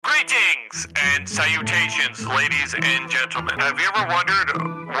Greetings and salutations, ladies and gentlemen. Have you ever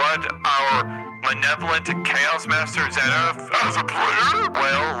wondered what our malevolent Chaos Master Zenith as a player?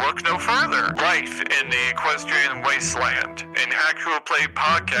 Well, look no further. Life in the Equestrian Wasteland, an actual play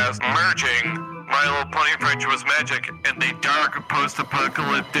podcast merging My Little Pony Friendship Was Magic in the dark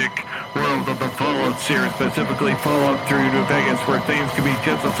post-apocalyptic world of the Fallout series, specifically Fallout 3 New Vegas, where things can be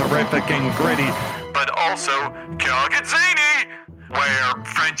just as horrific and gritty, but also can get zany, where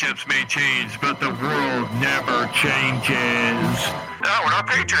friendships may change, but the world never changes. Now on our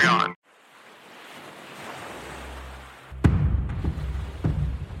Patreon.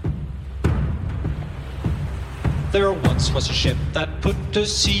 There once was a ship that put to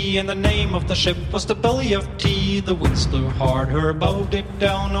sea, and the name of the ship was the Belly of Tea. The winds blew hard, her bow dipped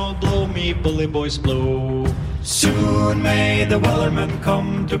down, oh blow me bully boys blow. Soon may the wellerman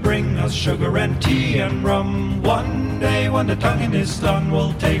come to bring us sugar and tea and rum. One day when the tonguing is done,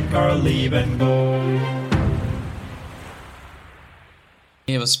 we'll take our leave and go.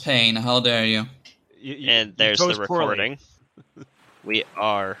 It was pain, how dare you. And there's the recording. We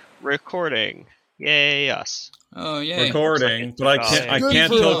are recording. Yay, us. Oh yeah. Recording, but I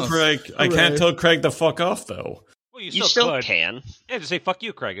can't tell Craig the fuck off though. Well, You still can. Yeah, just say fuck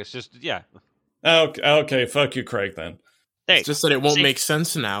you, Craig. It's just Okay, fuck you, Craig, then. It's just that it won't make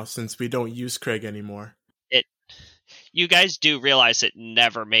sense now since we don't use Craig anymore. You guys do realize it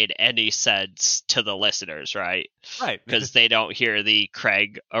never made any sense to the listeners, right? Right. Because they don't hear the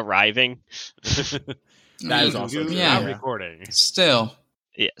Craig arriving. That is also true. Yeah, recording. Still.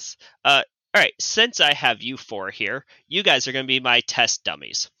 Yes. All right, since I have you four here, you guys are going to be my test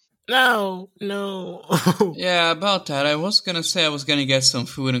dummies. No. Yeah, about that. I was gonna say I was gonna get some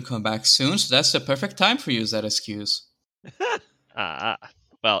food and come back soon, so that's the perfect time for you, that excuse. Well, you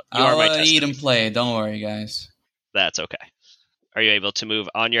are I'll my test eat dummy. and play, don't worry, guys. That's okay. Are you able to move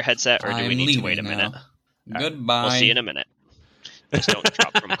on your headset, or do we need to wait a minute? Now. Goodbye. We'll see you in a minute. Just don't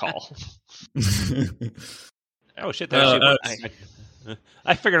drop from call. Oh shit! That actually works.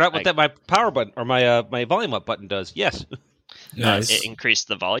 I figured out what my power button or my volume up button does. Yes. Nice. It increased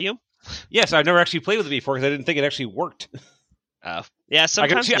the volume? Yes, I've never actually played with it before because I didn't think it actually worked. Yeah,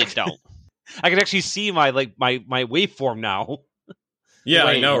 sometimes they don't. I can actually see my waveform now. Yeah,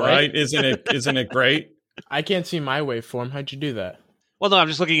 Wait, I know, what? right? Isn't it great? I can't see my waveform. How'd you do that? Well, no, I'm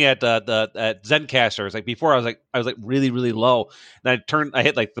just looking at at Zencaster. Like before, I was like really really low, and I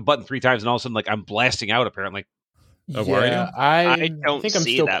hit like the button 3 times, and all of a sudden like I'm blasting out. Apparently, Oh, were you? I don't think I'm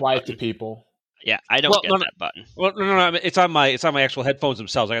see still that quiet button. to people. Yeah, I don't get that button. Well, no, it's on my actual headphones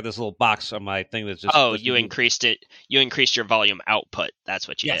themselves. I got this little box on my thing that's just. Oh, you increased it. You increased your volume output. That's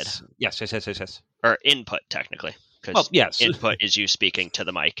what you did. Yes. Or input, technically. Well, yes. Input is you speaking to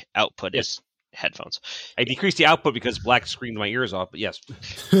the mic. Output is headphones. I decreased the output because Black screamed my ears off, but yes.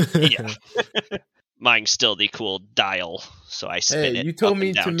 Yeah. Mine's still the cool dial, so I spin it. You told up me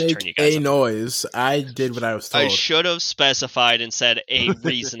and to down make turn you guys a up. noise. I did what I was told. I should have specified and said a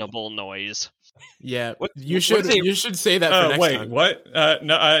reasonable noise. Yeah, What- you what's should. a- You should say that for next Wait, time. what?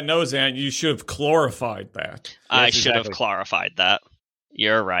 No, Zan, you should have clarified that. I Yes, should have exactly. clarified that.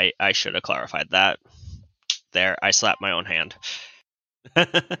 You're right. I should have clarified that. There, I slapped my own hand.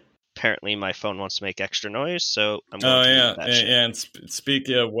 Apparently, my phone wants to make extra noise, so I'm going Oh to yeah, mute that shit. and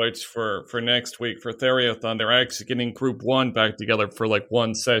speaking of which, for next week for Theriathon, they're actually getting Group 1 back together for like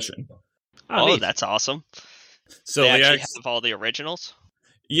one session. Oh, neat. that's awesome. So they they actually have all the originals?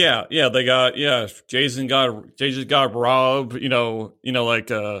 yeah, they got Jason got Rob, like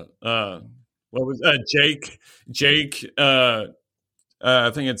what was Jake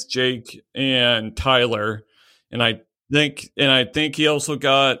I think it's Jake and Tyler, and I think he also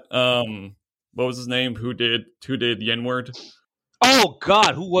got what was his name? Who did Yenward? Oh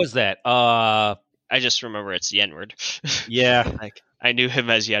God, who was that? I just remember it's Yenward. Yeah. Like I knew him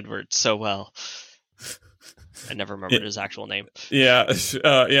as Yenward so well. I never remembered his actual name. Yeah,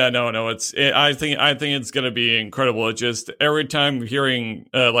 no. I think it's gonna be incredible. It just every time hearing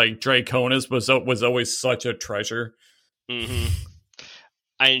like Draconis was always such a treasure. Mm-hmm.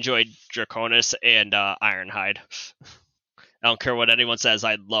 I enjoyed Draconis and Ironhide. I don't care what anyone says.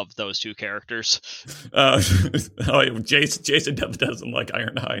 I love those two characters. Jason doesn't like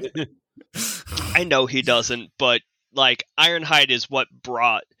Ironhide. I know he doesn't, but like Ironhide is what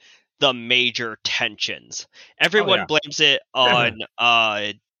brought the major tensions. Everyone blames it on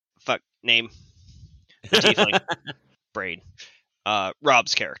name Tiefling Braid.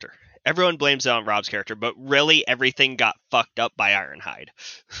 Rob's character. Everyone blames it on Rob's character, but really everything got fucked up by Ironhide.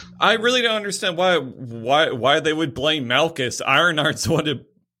 I really don't understand why they would blame Malchus. Ironheart's the one to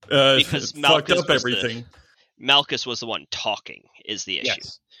because fucked Malchus up everything. Malchus was the one talking is the issue.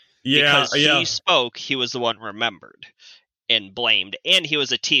 Yes. Yeah, because he spoke, he was the one remembered and blamed, and he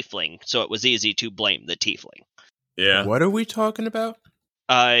was a tiefling, so it was easy to blame the tiefling. Yeah. What are we talking about?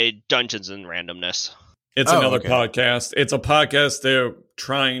 Dungeons and Randomness. It's another podcast. It's a podcast they're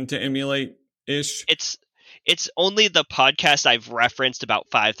trying to emulate-ish. It's only the podcast I've referenced about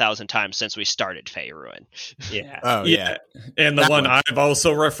 5,000 times since we started Faerun. Yeah. Oh, yeah. And the one I've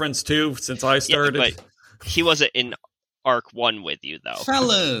also referenced too since I started. Yeah, but he wasn't in Arc 1 with you, though.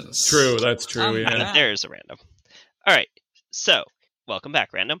 Fellas! True, that's true, yeah. There's a random. All right, so welcome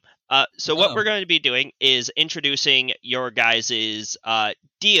back, Random. So what we're going to be doing is introducing your guys'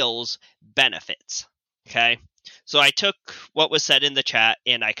 deals benefits, okay? So I took what was said in the chat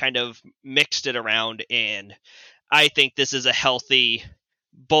and I kind of mixed it around, and I think this is a healthy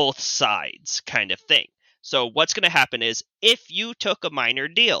both sides kind of thing. So what's going to happen is if you took a minor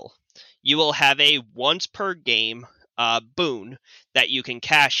deal, you will have a once per game boon that you can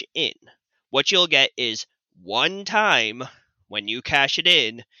cash in. What you'll get is one time when you cash it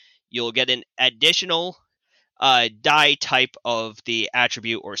in, you'll get an additional die type of the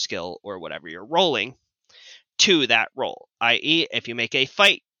attribute or skill or whatever you're rolling to that roll. I.e., if you make a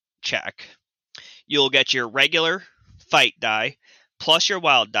fight check, you'll get your regular fight die plus your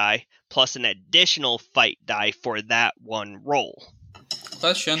wild die plus an additional fight die for that one roll.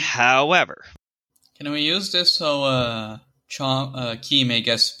 Question. However, can we use this so Key may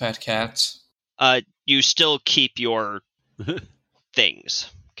guess pet cats? You still keep your things,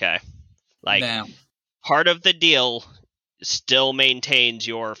 okay? Like, Damn. Part of the deal still maintains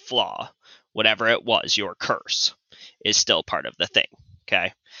your flaw. Whatever it was, your curse is still part of the thing,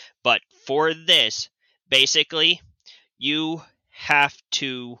 okay? But for this, basically, you have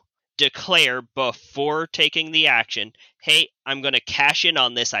to declare before taking the action, hey, I'm going to cash in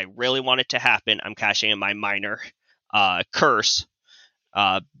on this. I really want it to happen. I'm cashing in my minor curse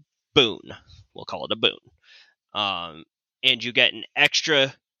boon. We'll call it a boon. And you get an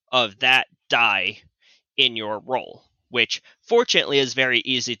extra of that die in your roll, which fortunately is very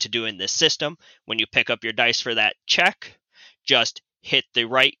easy to do in this system. When you pick up your dice for that check, just hit the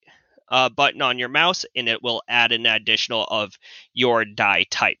right button on your mouse and it will add an additional of your die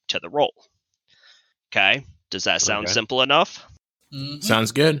type to the roll. Okay? Does that sound simple enough? Mm-hmm.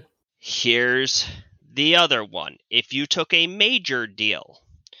 Sounds good. Here's the other one. If you took a major deal,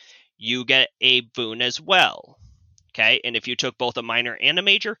 you get a boon as well. Okay? And if you took both a minor and a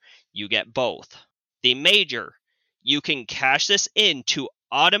major, you get both. The major, you can cash this in to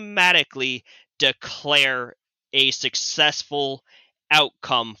automatically declare a successful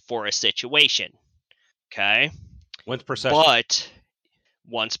outcome for a situation. Okay? Once per session. But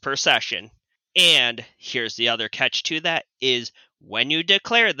once per session. And here's the other catch to that is when you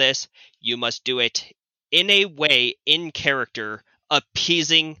declare this, you must do it in a way in character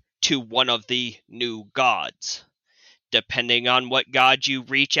appeasing to one of the new gods. Depending on what god you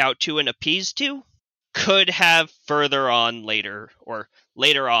reach out to and appease to, could have later on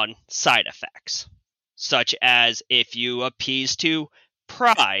side effects. Such as if you appease to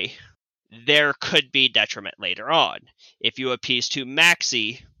Pry, there could be detriment later on. If you appease to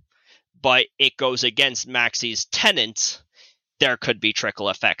Maxi, but it goes against Maxi's tenets, there could be trickle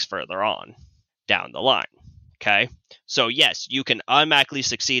effects further on down the line. Okay? So yes, you can automatically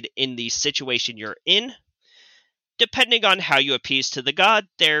succeed in the situation you're in. Depending on how you appease to the god,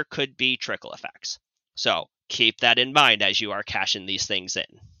 there could be trickle effects. So keep that in mind as you are cashing these things in.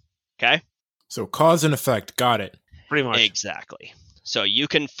 Okay? So cause and effect. Got it. Pretty much. Exactly. So you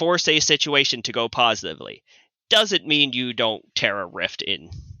can force a situation to go positively. Doesn't mean you don't tear a rift in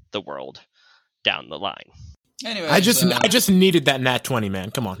the world down the line. Anyways, I just needed that nat 20,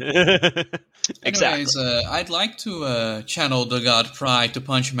 man. Come on. Exactly. I'd like to channel the god Pride to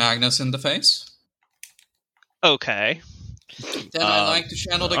punch Magnus in the face. Okay. Then I'd like to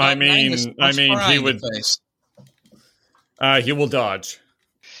channel the god Magnus to punch Pride in the face. He will dodge.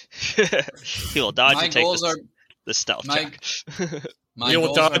 He will dodge and take the stealth check. My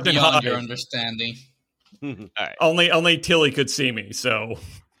goals are beyond your understanding. All right. Only Tilly could see me, so...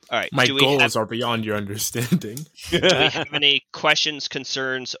 All right. My goals are beyond your understanding. Do we have any questions,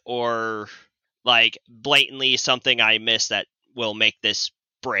 concerns, or like blatantly something I missed that will make this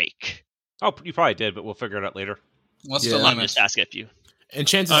break? Oh, you probably did, but we'll figure it out later. What's the I'm limit? just asking if you. And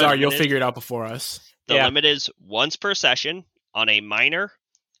chances are you'll figure it out before us. The limit is once per session. On a minor,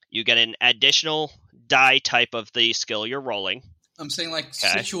 you get an additional die type of the skill you're rolling. I'm saying like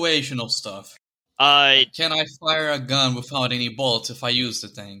situational stuff. Can I fire a gun without any bullets if I use the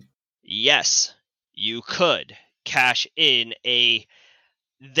thing? Yes, you could cash in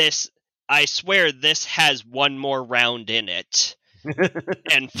this. I swear this has one more round in it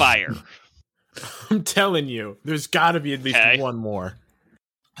and fire. I'm telling you, there's got to be at least one more.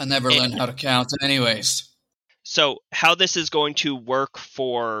 I never learned how to count anyways. So how this is going to work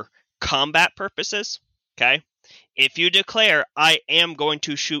for combat purposes, okay? If you declare, I am going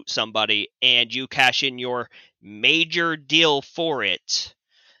to shoot somebody, and you cash in your major deal for it,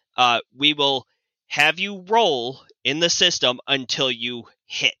 we will have you roll in the system until you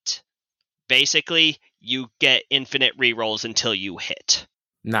hit. Basically, you get infinite rerolls until you hit.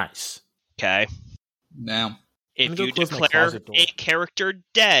 Nice. Okay? Now, if you declare a character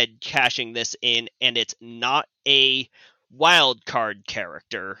dead cashing this in, and it's not a wild card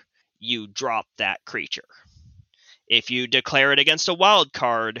character, you drop that creature. If you declare it against a wild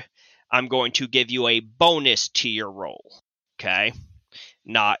card, I'm going to give you a bonus to your roll. Okay?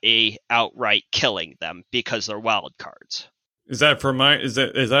 Not a outright killing them because they're wild cards. Is that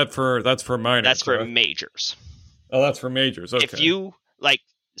for that's for minors? That's for majors. Oh, that's for majors. Okay. If you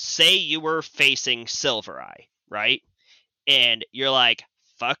say you were facing Silvereye, right? And you're like,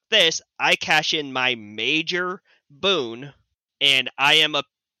 fuck this, I cash in my major boon, and I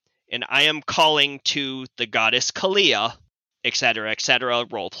am calling to the goddess Kalia, etc.,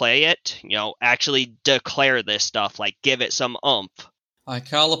 roleplay it, actually declare this stuff, give it some oomph. I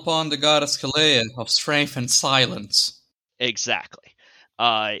call upon the goddess Kalia of strength and silence. Exactly.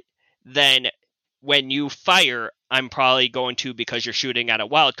 Then when you fire, I'm probably going to, because you're shooting at a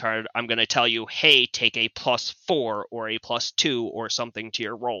wild card, I'm going to tell you, hey, take a +4 or a +2 or something to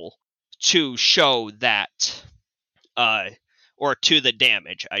your roll to show that, or to the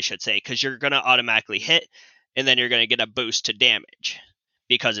damage, I should say, because you're going to automatically hit, and then you're going to get a boost to damage.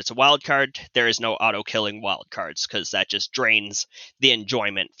 Because it's a wild card, there is no auto-killing wild cards, because that just drains the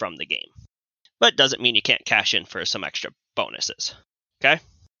enjoyment from the game. But doesn't mean you can't cash in for some extra bonuses. Okay?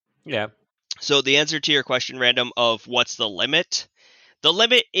 Yeah. So the answer to your question, Random, of what's the limit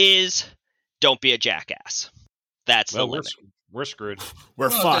is don't be a jackass. That's the limit. We're screwed. We're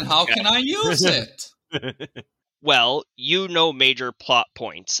fucked. Then how can I use it? Well, major plot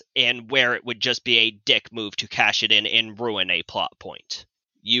points, and where it would just be a dick move to cash it in and ruin a plot point.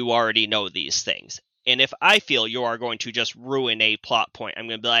 You already know these things. And if I feel you are going to just ruin a plot point, I'm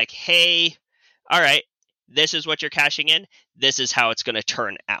going to be like, hey, all right, this is what you're cashing in. This is how it's going to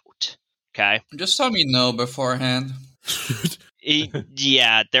turn out. Okay? Just tell me no beforehand.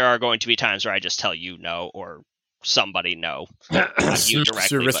 Yeah, there are going to be times where I just tell you no, or somebody no. Not you directly,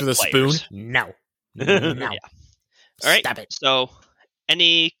 service but with a players. spoon? No. Yeah. All right. Stop it. So,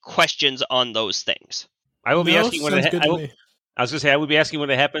 any questions on those things? I will be asking when sounds it good to me. I was going to say, I would be asking when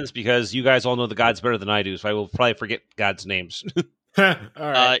it happens because you guys all know the gods better than I do, so I will probably forget gods' names. All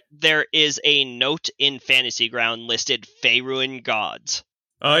right. There is a note in Fantasy Ground listed Faerun gods.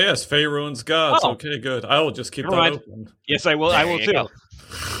 Oh, yes, Faerun's gods. Oh. Okay, good. I will just keep Never that mind. open. Yes, I will. I will There too. you go.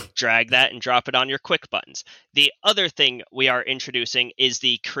 Drag that and drop it on your quick buttons. The other thing we are introducing is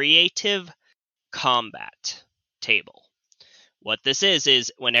the creative combat table. What this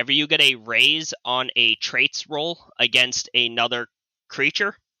is whenever you get a raise on a traits roll against another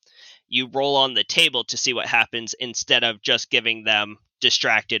creature, you roll on the table to see what happens instead of just giving them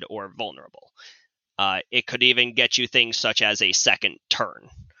distracted or vulnerable. It could even get you things such as a second turn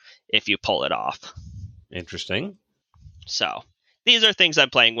if you pull it off. Interesting. So these are things I'm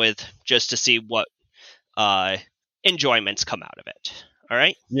playing with just to see what enjoyments come out of it. All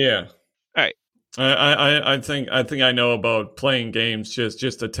right? Yeah. All right. I think I know about playing games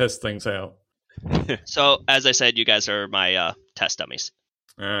just to test things out. So as I said, you guys are my test dummies.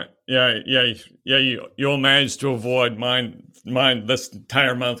 You'll manage to avoid mine this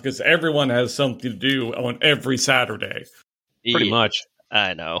entire month because everyone has something to do on every Saturday. Pretty much.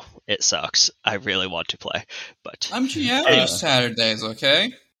 I know. It sucks. I really want to play, but I'm GMing Saturdays,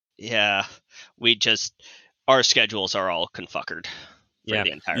 okay? yeah, our schedules are all confuckered for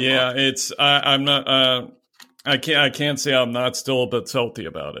the entire month. It's I'm not I can't say I'm not still a bit salty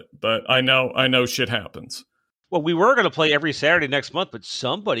about it, but I know shit happens. Well, we were going to play every Saturday next month, but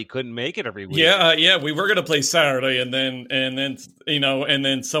somebody couldn't make it every week. Yeah, we were gonna play Saturday, and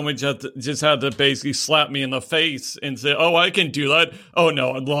then someone just had to basically slap me in the face and say, "Oh, I can do that." Oh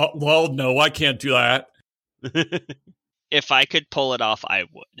no, no, I can't do that. If I could pull it off, I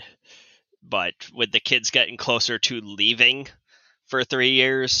would. But with the kids getting closer to leaving for 3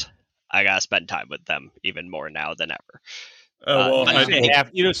 years, I gotta spend time with them even more now than ever.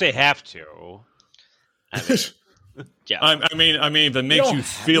 You don't say have to. Yeah. I mean, if it makes you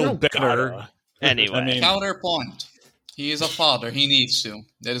feel better. Anyway, Counterpoint. He is a father. He needs to.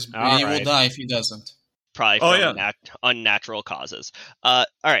 He will die if he doesn't. probably from unnatural causes. All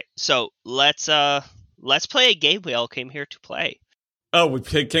right, so let's play a game we all came here to play. Oh, we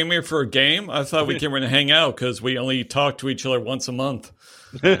came here for a game? I thought we came here to hang out because we only talk to each other once a month.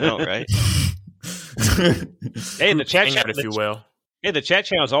 I know, right? Hey, the chat Hang out, if you will. Hey, the chat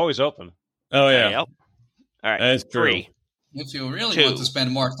channel is always open. Oh, yeah. Yep. All right. That's true. 3. If you really 2. want to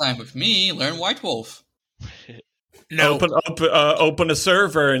spend more time with me, learn White Wolf. No. Open a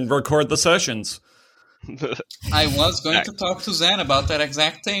server and record the sessions. I was going to talk to Zan about that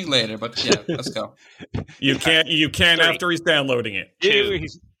exact thing later, but yeah, let's go. You can't 3. after he's downloading it. 2,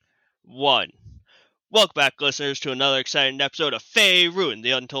 1. Welcome back, listeners, to another exciting episode of Faerun, the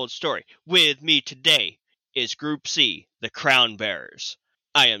Untold Story. With me today is Group C, the Crown Bearers.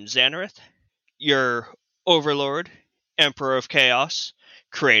 I am Xanareth, your overlord, Emperor of Chaos,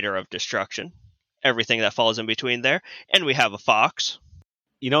 creator of destruction, everything that falls in between there, and we have a fox.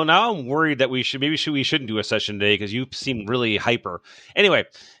 Now I'm worried that we shouldn't do a session today because you seem really hyper. Anyway,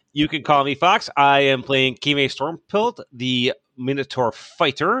 you can call me Fox. I am playing Kime Stormpilt, the Minotaur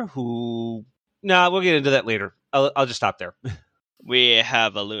fighter. We'll get into that later. I'll just stop there. We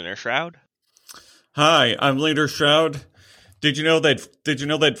have a Lunar Shroud. Hi, I'm Leader Shroud. Did you know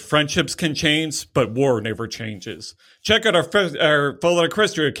that friendships can change, but war never changes? Check out our Fallen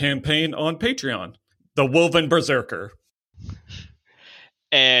Equestria campaign on Patreon. The Woven Berserker.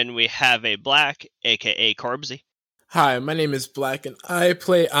 And we have a Black, aka Corbsy. Hi, my name is Black, and I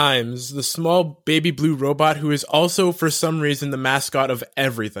play Imes, the small baby blue robot who is also, for some reason, the mascot of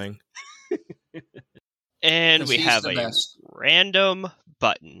everything. And we have the a best. random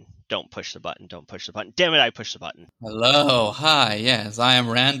button. Don't push the button. Don't push the button. Damn it, I pushed the button. Hello, hi, yes, I am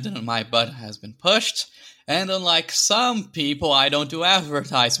Randon, and my button has been pushed. And unlike some people, I don't do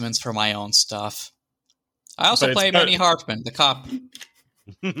advertisements for my own stuff. I also But it's play not- Manny Hartman, the cop.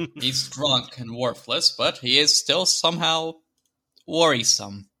 He's drunk and worthless, but he is still somehow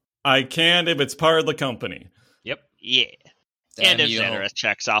worrisome. I can if it's part of the company. Yeah. Damn And if you. Xanareth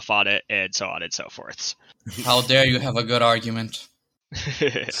checks off on it, and so on and so forth. How dare you have a good argument?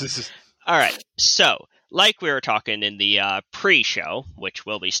 All right. So, like we were talking in the pre-show, which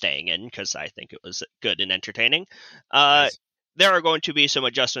we'll be staying in because I think it was good and entertaining, there are going to be some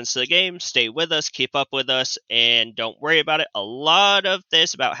adjustments to the game. Stay with us, keep up with us, and don't worry about it. A lot of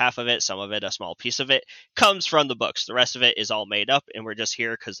this, about half of it, some of it, a small piece of it, comes from the books. The rest of it is all made up, and we're just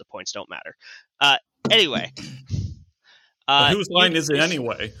here because the points don't matter. Anyway. But whose line is it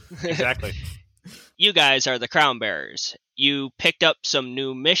anyway? Exactly. You guys are the Crown Bearers. You picked up some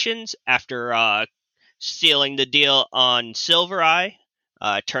new missions after sealing the deal on Silver Eye,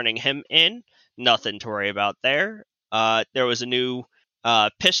 turning him in. Nothing to worry about there. There was a new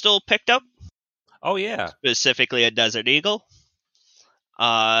pistol picked up, Oh, yeah. specifically a Desert Eagle.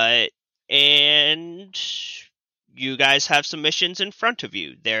 And you guys have some missions in front of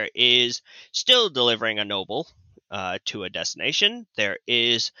you. There is still delivering a noble to a destination. There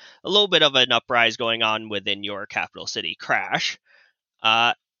is a little bit of an uprise going on within your capital city, Crash.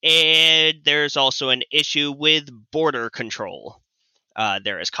 And there's also an issue with border control.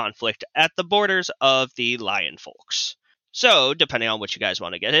 There is conflict at the borders of the Lion Folks. So, depending on what you guys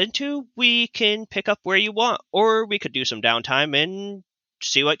want to get into, we can pick up where you want, or we could do some downtime and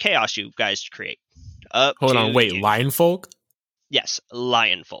see what chaos you guys create. Hold on, wait, Lion Folk? Yes,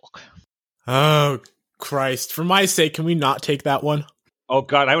 Lion Folk. Oh, Christ. For my sake, can we not take that one? Oh,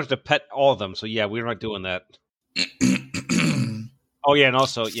 God, I want to pet all of them, so yeah, we're not doing that. Oh, yeah, and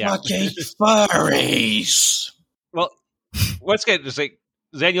also, yeah. Fucking furries! Well, let's get this. Zan,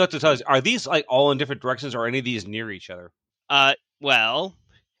 you have to tell us, are these like all in different directions, or are any of these near each other? Well,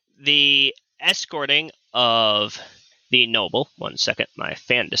 the escorting of the noble. 1 second, my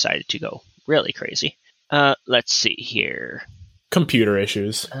fan decided to go really crazy. Let's see here. Computer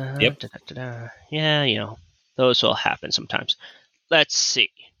issues. Yep. Yeah, those will happen sometimes. Let's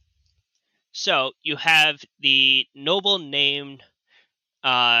see. So, you have the noble named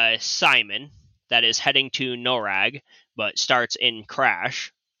Simon that is heading to Norag, but starts in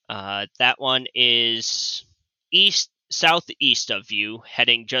Crash. That one is southeast of you,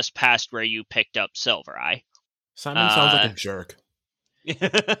 heading just past where you picked up Silver Eye. Simon sounds like a jerk.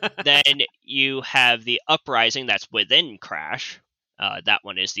 Then you have the Uprising that's within Crash. That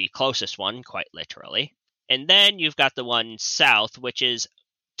one is the closest one, quite literally. And then you've got the one south, which is,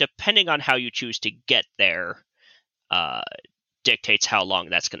 depending on how you choose to get there, dictates how long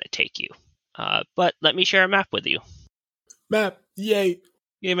that's going to take you. But let me share a map with you. Map, yay.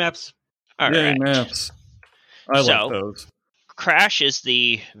 Game maps. All Yay, right. maps. I So- like those. Crash is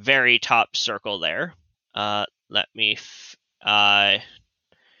the very top circle there. Naros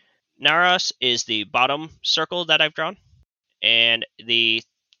is the bottom circle that I've drawn. And the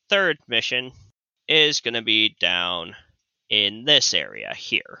third mission is going to be down in this area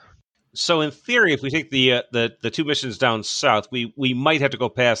here. So in theory, if we take the 2 missions down south, we might have to go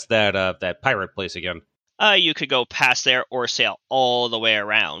past that pirate place again. You could go past there or sail all the way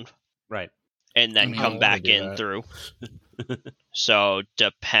around. Right. And then come back in through. So,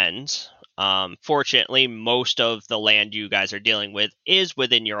 depends. Fortunately, most of the land you guys are dealing with is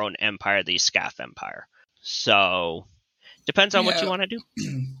within your own empire, the Scaff Empire. So, depends on what you want to do.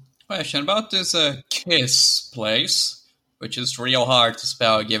 Question about this KISS place, which is real hard to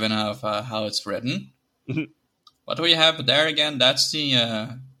spell given of how it's written. What do we have there again? That's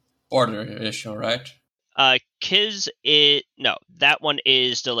the border issue, right? Kiz no, that one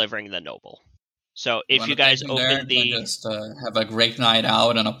is delivering the noble. So if you guys open the just have a great night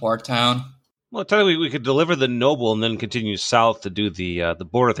out in a port town. Well, technically we could deliver the noble and then continue south to do the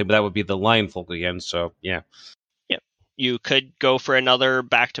border thing, but that would be the lion folk again. So yeah, you could go for another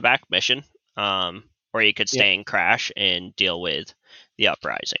back-to-back mission, or you could stay and crash and deal with the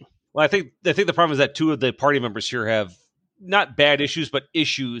uprising. Well, I think the problem is that 2 of the party members here have not bad issues, but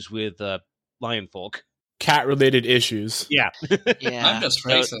issues with lion folk. Cat-related issues. Yeah. I'm just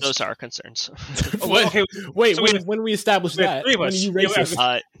racist. Those are concerns. Wait, when we established that? When are you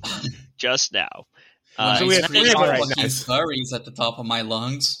racist? Just now. So we have 3 of us. Furries at the top of my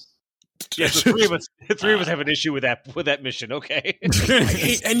lungs. Yes, the 3 of us. The 3 of us have an issue with that mission. Okay. I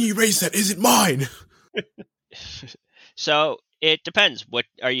hate any race that isn't mine. So it depends. What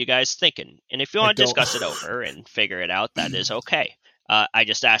are you guys thinking? And if you want to discuss it over and figure it out, that is okay. I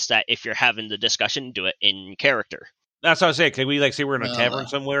just asked that if you're having the discussion, do it in character. That's what I was saying. Can we say we're in a tavern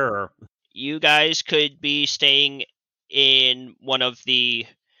somewhere, or you guys could be staying in one of the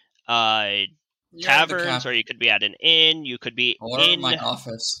taverns, or you could be at an inn. You could be in my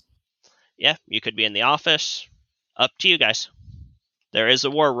office. Yeah, you could be in the office. Up to you guys. There is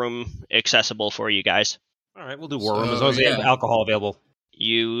a war room accessible for you guys. All right, we'll do war room as long as they have alcohol available.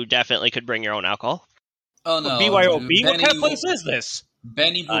 You definitely could bring your own alcohol. Oh no, BYOB? What kind of place is this?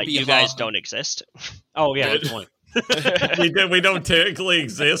 Benny will be you guys don't exist. Oh yeah, good point. we don't technically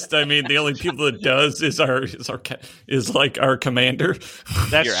exist. I mean, the only people that does is our commander.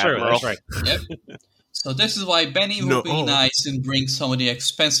 That's your true. admiral. That's right. Yep. So this is why Benny will be nice and bring some of the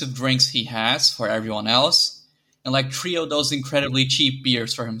expensive drinks he has for everyone else, and like 3 of those incredibly cheap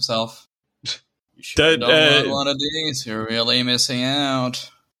beers for himself. You sure don't want one of these? You're really missing out.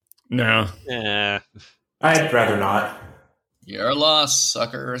 No. Yeah. I'd rather not. You're lost,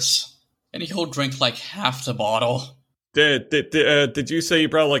 suckers. And he'll drink like half the bottle. Did you say you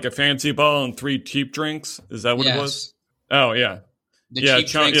brought like a fancy bottle and 3 cheap drinks? Is that what it was? Oh yeah. The cheap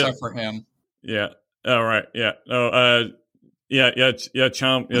drinks are for him. Yeah. All right. Yeah. Oh. Yeah.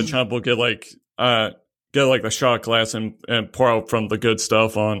 Chomp will get like the shot glass and pour out from the good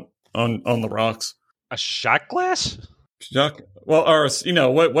stuff on the rocks. A shot glass? Well, or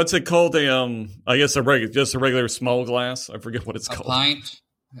what's it called? I guess a regular small glass. I forget what it's called. A pint.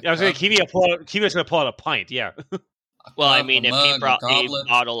 Yeah, I was saying Kiwi's gonna pull out a pint. Yeah. Well, I mean, if he brought a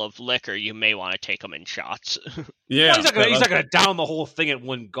bottle of liquor, you may want to take them in shots. Yeah, well, he's not gonna down the whole thing at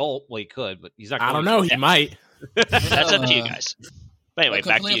one gulp. Well, he could, but he's not. I don't know. He might. That's up to you guys. But anyway,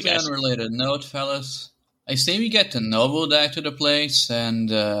 back to you guys. Completely unrelated note, fellas. I say we get the noble back to the place, and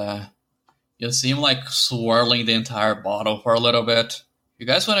you see him like swirling the entire bottle for a little bit. You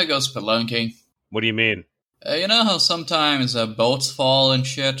guys want to go spelunking? What do you mean? You know how sometimes boats fall and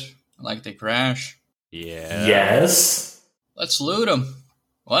shit, like they crash? Yeah. Yes. Let's loot them.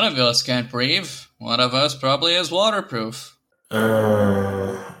 One of us can't breathe. One of us probably is waterproof.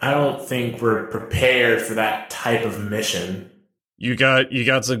 I don't think we're prepared for that type of mission. You got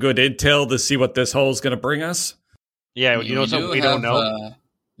some good intel to see what this hole's going to bring us? Yeah, you know something we don't know?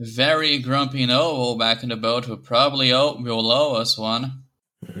 Very grumpy noble back in the boat who probably will owe us one.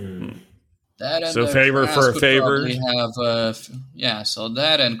 Mm-hmm. That and so favor for a favor? So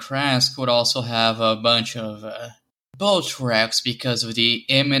that and Krask would also have a bunch of boat wrecks because of the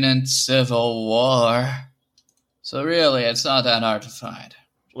imminent civil war. So really, it's not that hard to find.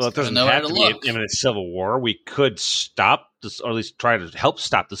 Well, it doesn't have to be an imminent civil war. We could stop this, or at least try to help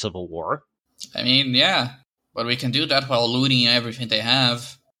stop the civil war. I mean, yeah. But we can do that while looting everything they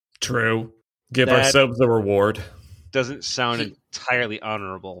have. True. Give ourselves a reward. Doesn't sound entirely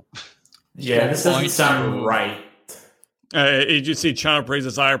honorable. Yeah, this doesn't sound right. Did you see Chomp raise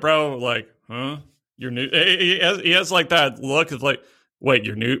his eyebrow? Like, huh? You're new. He has like that look. It's like, wait,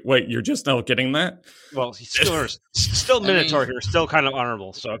 you're new. Wait, you're just now getting that? Well, he's still Minotaur here, still kind of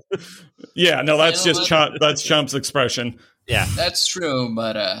honorable. So, yeah, no, that's just Chomp. That's Chomp's expression. Yeah, that's true.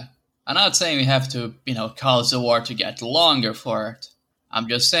 But I'm not saying we have to, cause the war to get longer for it. I'm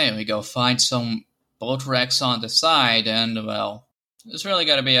just saying we go find some boat wrecks on the side, and, well, it's really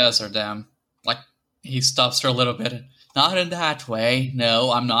gotta be us or them. Like, he stops for a little bit. Not in that way.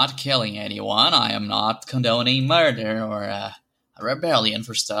 No, I'm not killing anyone. I am not condoning murder or a rebellion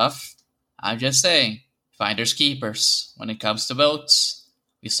for stuff. I'm just saying, finders keepers. When it comes to boats,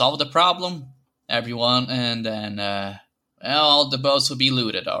 we solve the problem, everyone, and then, well, all the boats will be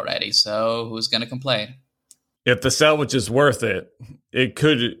looted already, so who's gonna complain? If the salvage is worth it, it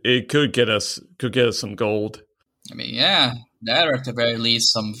could get us some gold. I mean, yeah, that or at the very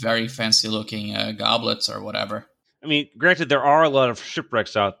least some very fancy-looking goblets or whatever. I mean, granted, there are a lot of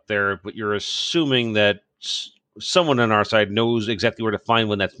shipwrecks out there, but you're assuming that someone on our side knows exactly where to find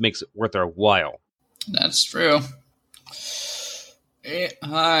one that makes it worth our while. That's true.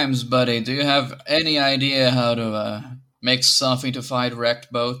 Himes, buddy, do you have any idea how to make something to fight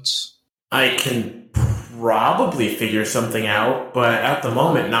wrecked boats? I can probably figure something out, but at the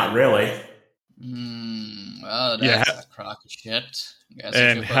moment, not really. Well, that's a crock of shit. Guess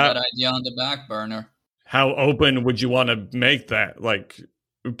you should put that idea on the back burner. How open would you want to make that? Like,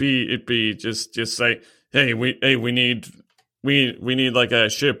 it'd be just say, hey, we need like a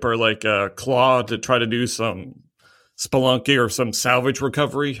ship or like a claw to try to do some spelunking or some salvage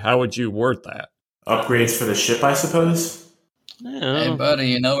recovery. How would you word that? Upgrades for the ship, I suppose. Hey, buddy,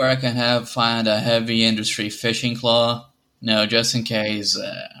 you know where I can find a heavy industry fishing claw? No, just in case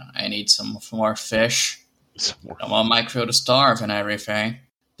I need some more fish. I don't want my crew to starve and everything.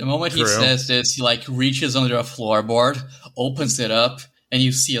 The moment he says this, he like reaches under a floorboard, opens it up, and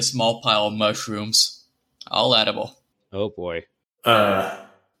you see a small pile of mushrooms. All edible. Oh boy. I'll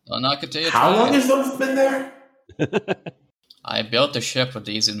knock it to you. How long has those been there? I built the ship with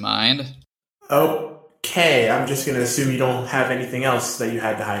these in mind. Okay, I'm just going to assume you don't have anything else that you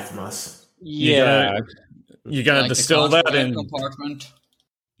had to hide from us. Yeah. You gotta Like distill that in compartment.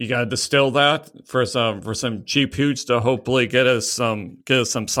 You gotta distill that for some cheap hooch to hopefully get us some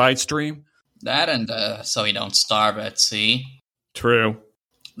side stream. That and so we don't starve at sea. True.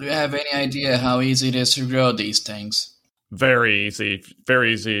 Do you have any idea how easy it is to grow these things? Very easy.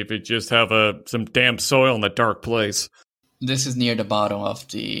 Very easy if you just have some damp soil in a dark place. This is near the bottom of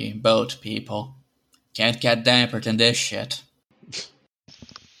the boat, people. Can't get damper than this shit.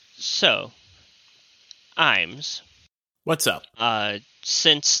 So, Imes. What's up?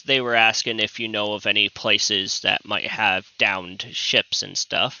 Since they were asking if you know of any places that might have downed ships and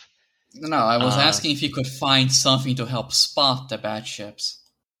stuff. No, I was asking if you could find something to help spot the bad ships.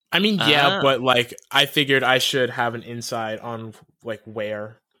 I mean, yeah, but like, I figured I should have an insight on like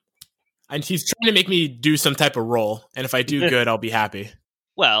where. And he's trying to make me do some type of roll, and if I do good, I'll be happy.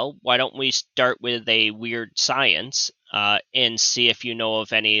 Well, why don't we start with a weird science and see if you know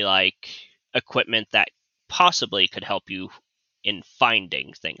of any like equipment that possibly could help you in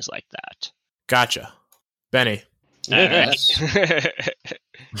finding things like that. Gotcha. Benny. All right.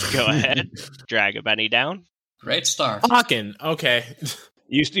 Go ahead. Drag a Benny down. Great start. Fucking, okay.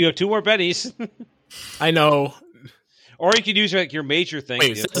 You have 2 more Bennies. I know. Or you could use like your major thing.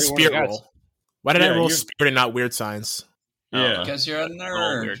 Wait, is that the spirit roll? Why did I roll spirit and not weird science? Yeah. Because you're a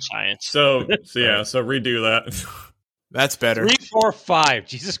nerd. Weird science. So redo that. That's better. 3, 4, 5.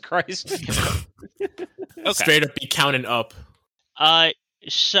 Jesus Christ. Okay. Straight up be counting up.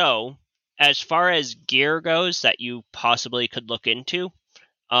 So as far as gear goes that you possibly could look into,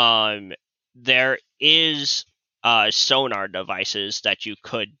 there is sonar devices that you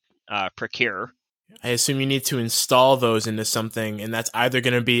could procure. I assume you need to install those into something, and that's either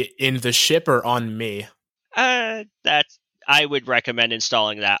going to be in the ship or on me. I would recommend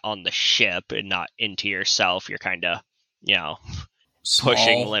installing that on the ship and not into yourself. You're kind of,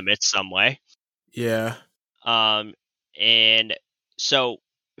 pushing limits some way. Yeah. And so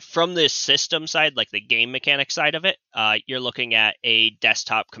from the system side, like the game mechanic side of it, you're looking at a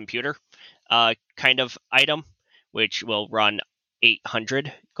desktop computer kind of item, which will run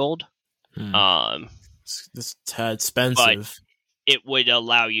 800 gold. This expensive. But it would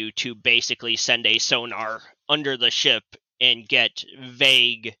allow you to basically send a sonar under the ship and get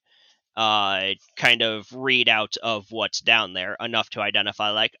vague kind of readout of what's down there, enough to identify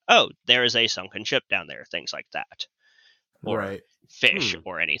like, oh, there is a sunken ship down there, things like that. Or fish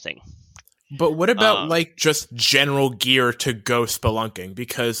or anything. But what about like just general gear to go spelunking?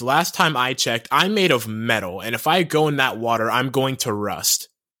 Because last time I checked, I'm made of metal, and if I go in that water, I'm going to rust.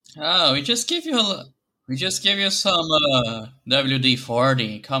 Oh, we just give you some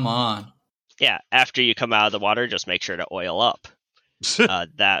WD-40. Come on. Yeah, after you come out of the water, just make sure to oil up.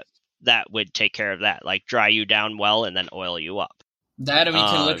 That would take care of that. Like dry you down well and then oil you up. That we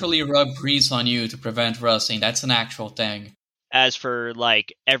can literally rub grease on you to prevent rusting. That's an actual thing. as for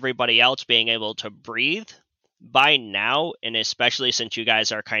like everybody else being able to breathe, by now, and especially since you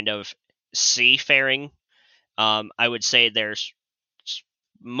guys are kind of seafaring, I would say there's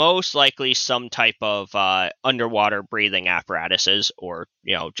most likely some type of underwater breathing apparatuses, or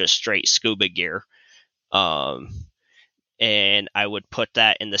just straight scuba gear. And I would put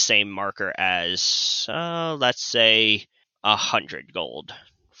that in the same marker as let's say 100 gold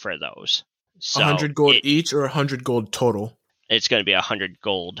for those. So 100 gold each, or 100 gold total? It's going to be 100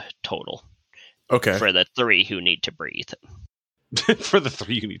 gold total. Okay. For the 3 who need to breathe. For the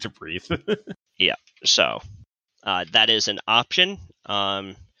 3 who need to breathe. Yeah. So that is an option.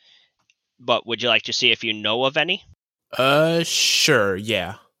 But would you like to see if you know of any? Sure.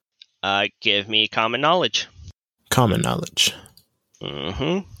 Yeah. Give me common knowledge. Common knowledge.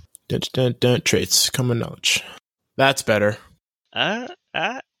 Mm-hmm. Traits. Common knowledge. That's better. All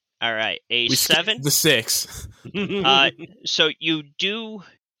right. A 7. The 6. So you do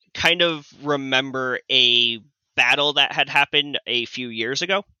kind of remember a battle that had happened a few years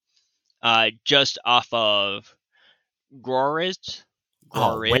ago, just off of Groriz.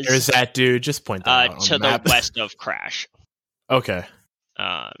 Where is that, dude? Just point that out to on the map. west of Crash. Okay.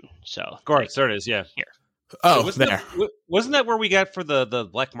 So Groriz, there it is. Yeah. Here. Oh, so there. Wasn't that where we got for the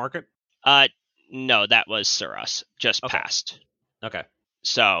black market? No, that was Suras, just past. Okay.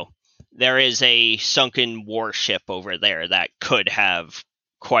 So there is a sunken warship over there that could have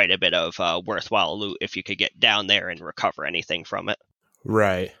quite a bit of worthwhile loot if you could get down there and recover anything from it.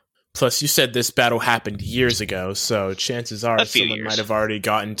 Right. Plus, you said this battle happened years ago, so chances are someone might have already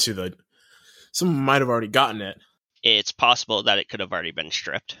gotten it. It's possible that it could have already been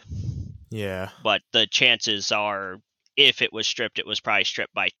stripped. Yeah. But the chances are, if it was stripped, it was probably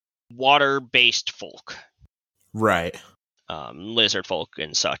stripped by water-based folk. Right. Lizard folk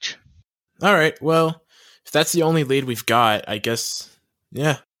and such. All right. Well, if that's the only lead we've got, I guess,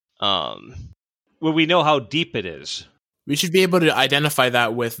 yeah. Well, we know how deep it is. We should be able to identify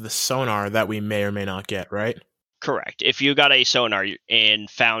that with the sonar that we may or may not get, right? Correct. If you got a sonar and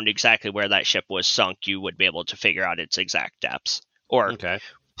found exactly where that ship was sunk, you would be able to figure out its exact depths. Or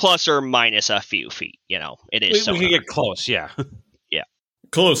plus or minus a few feet, It is sonar. We can get close, yeah. Yeah.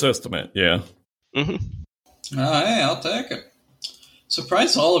 Close estimate, yeah. Mm-hmm. Hey, I'll take it.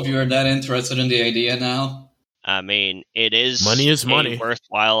 Surprised all of you are that interested in the idea now. I mean, it is money is money. A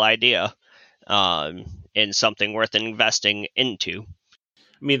worthwhile idea. And something worth investing into.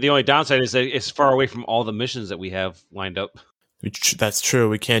 I mean, the only downside is that it's far away from all the missions that we have lined up. That's true.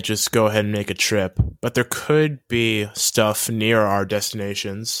 We can't just go ahead and make a trip. But there could be stuff near our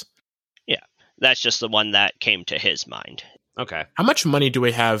destinations. Yeah, that's just the one that came to his mind. Okay. How much money do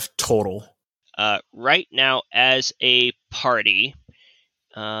we have total? Right now, as a party,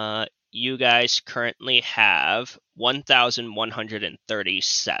 you guys currently have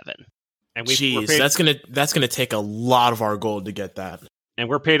 1,137. And jeez, that's gonna take a lot of our gold to get that. And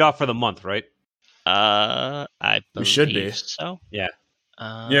we're paid off for the month, right? I believe we should be. So. Yeah.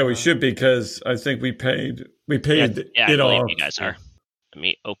 Yeah, we should, because I think we paid it off. You guys are. Let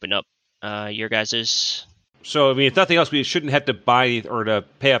me open up your guys's. So, I mean, if nothing else, we shouldn't have to buy or to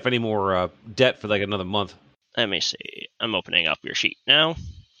pay off any more debt for like another month. Let me see. I'm opening up your sheet now.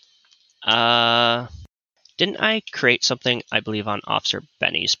 Didn't I create something, I believe, on Officer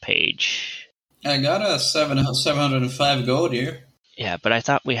Benny's page? I got a 705 gold here. Yeah, but I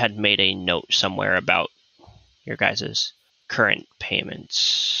thought we had made a note somewhere about your guys' current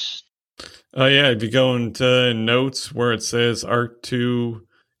payments. Oh, yeah, if you go into notes where it says Arc 2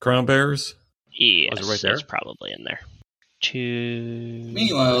 Crown Bearers. Yes, it right there? It's probably in there.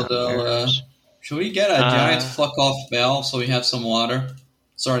 Meanwhile, though, should we get a giant fuck-off valve so we have some water?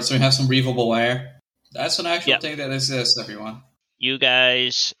 So we have some breathable air? That's an actual thing that exists, everyone. You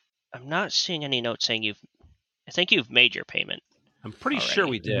guys, I'm not seeing any notes saying I think you've made your payment. I'm pretty sure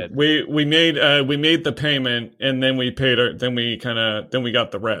we did. We made the payment, and then we paid then we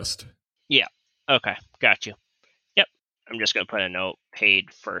got the rest. Yeah. Okay. Got you. Yep. I'm just gonna put a note: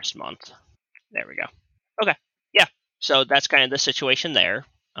 paid first month. There we go. Okay. Yeah. So that's kind of the situation there.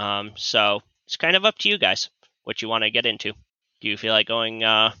 So it's kind of up to you guys what you want to get into. Do you feel like going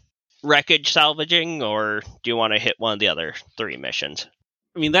wreckage salvaging, or do you want to hit one of the other 3 missions?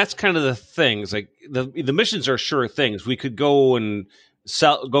 I mean, that's kind of the things. Like the missions are sure things. We could go and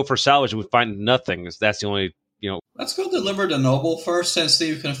go for salvage, and we find nothing. That's the only, Let's go deliver the noble first and see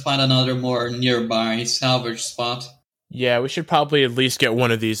if we can find another more nearby salvage spot. Yeah, we should probably at least get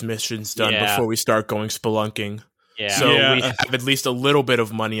one of these missions done before we start going spelunking. Yeah. So we have at least a little bit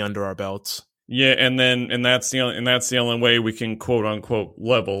of money under our belts. Yeah, and that's the only way we can quote unquote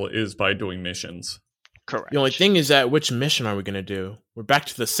level is by doing missions. Correct. The only thing is that which mission are we going to do? We're back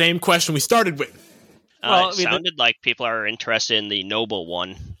to the same question we started with. It sounded like people are interested in the noble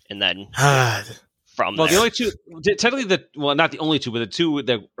one, and then from well, there. the only two, technically, not the only two, but the two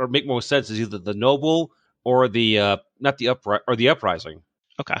that make most sense is either the noble or the the uprising.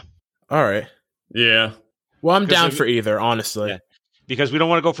 Okay. All right. Yeah. Well, I'm down for either, honestly. Yeah. Because we don't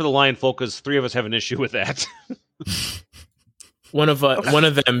want to go for the lion folk, because 3 of us have an issue with that. One of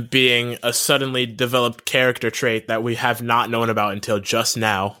them being a suddenly developed character trait that we have not known about until just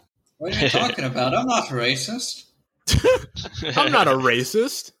now. What are you talking about? I'm not racist. I'm not a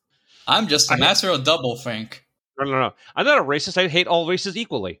racist. I'm just a master of doublethink. No. I'm not a racist. I hate all races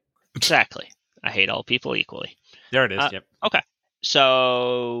equally. Exactly. I hate all people equally. There it is. Yep. Okay.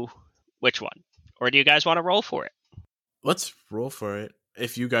 So, which one? Or do you guys want to roll for it? Let's roll for it,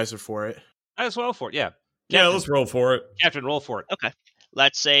 if you guys are for it. Let's roll for it, yeah. Yeah, let's roll for it. Captain, roll for it. Okay.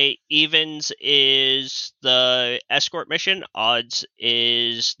 Let's say evens is the escort mission, odds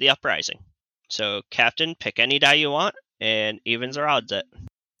is the uprising. So, Captain, pick any die you want, and evens or odds it.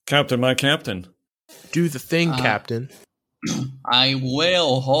 Captain, my captain. Do the thing, Captain. I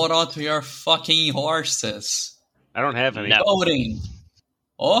will. Hold on to your fucking horses. I don't have any. No. Voting.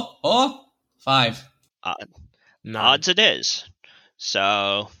 5. Odds it is.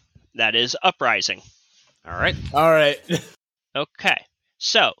 So, that is uprising. All right. Okay.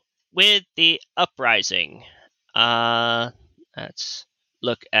 So, with the uprising, let's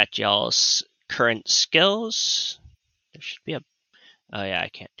look at y'all's current skills. There should be oh yeah, I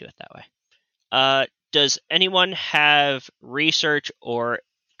can't do it that way. Does anyone have research or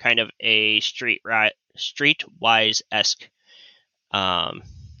kind of a streetwise-esque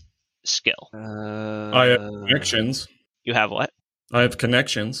skill? I have connections. You have what? I have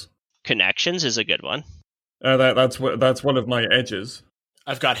connections. Connections is a good one. That's one of my edges.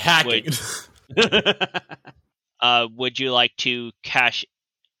 I've got hacking. Would you like to cash?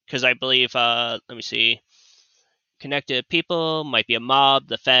 Because I believe, let me see. Connected people might be a mob,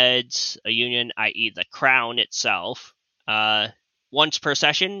 the feds, a union, i.e. the crown itself. Once per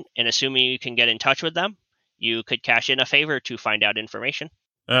session, and assuming you can get in touch with them, you could cash in a favor to find out information.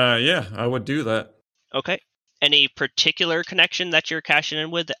 Yeah, I would do that. Okay. Any particular connection that you're cashing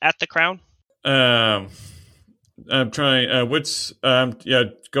in with at the crown? I'm trying.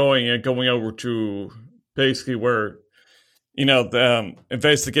 Going over to basically where, the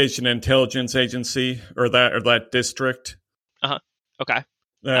investigation intelligence agency or that district. Okay.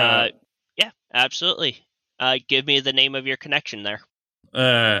 Yeah, absolutely. Give me the name of your connection there.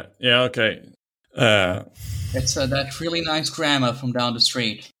 Yeah. Okay. It's that really nice grandma from down the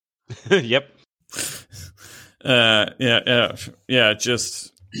street. Yep. Yeah.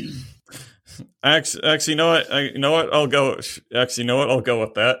 Just. Actually, you know what? I'll go. Actually, you know what? I'll go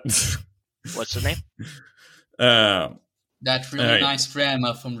with that. What's the name? That really nice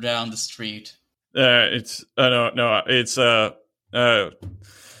grandma from down the street. It's it's yeah.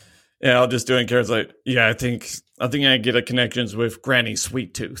 I'll just do it in characters like I think I get a connections with Granny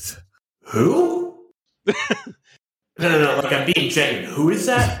Sweet Tooth. Who? No. Like I'm being genuine. Who is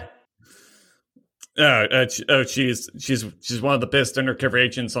that? She's one of the best undercover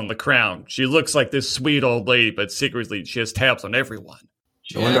agents on the Crown. She looks like this sweet old lady, but secretly she has tabs on everyone.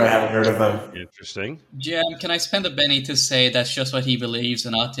 No wonder I haven't heard of them. Interesting. Jim, can I spend a Benny to say that's just what he believes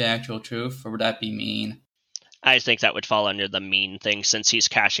and not the actual truth, or would that be mean? I think that would fall under the mean thing since he's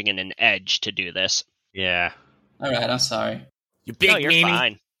cashing in an edge to do this. Yeah. All right, I'm sorry. You big you're meanie.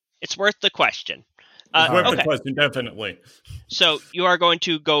 fine. It's worth the question. Worth the question, definitely. So you are going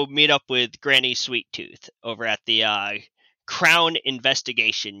to go meet up with Granny Sweet Tooth over at the Crown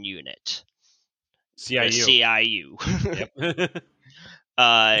Investigation Unit. CIU. Yep.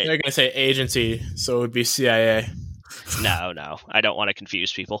 They're going to say agency, so it would be CIA. No. I don't want to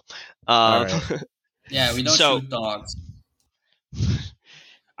confuse people. Right. Yeah, we don't shoot dogs.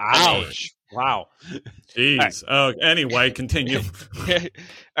 Ouch. Wow. Jeez. Right. Oh, anyway, continue. All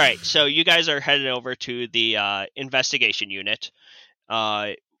right, so you guys are headed over to the investigation unit,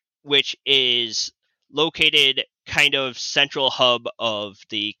 which is located kind of central hub of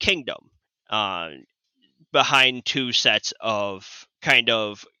the kingdom, behind 2 sets of kind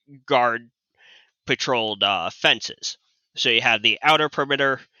of guard patrolled fences. So you have the outer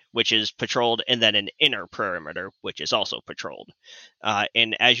perimeter, which is patrolled, and then an inner perimeter, which is also patrolled.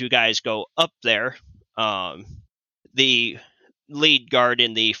 And as you guys go up there, the lead guard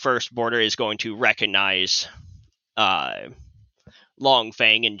in the first border is going to recognize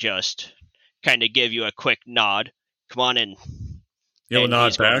Longfang and just kind of give you a quick nod. Come on in. You'll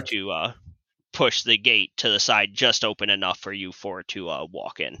nod back. To push the gate to the side just open enough for you 4 to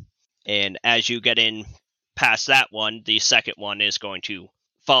walk in. And as you get in past that one, the second one is going to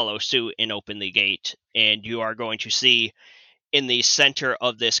follow suit and open the gate. And you are going to see in the center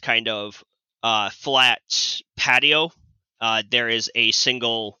of this kind of flat patio, there is a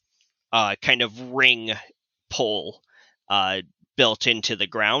single kind of ring pole built into the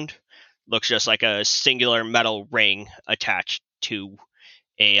ground. Looks just like a singular metal ring attached to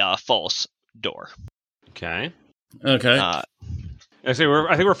a false door. Okay. Okay. I think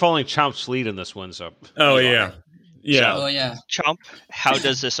we're following Chomp's lead in this one. So. Oh yeah. Yeah. Oh yeah. Chomp, how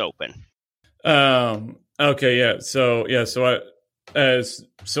does this open? Okay. Yeah. So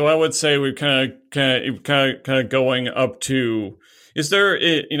I would say we're kind of going up to. Is there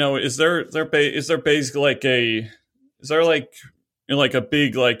basically like a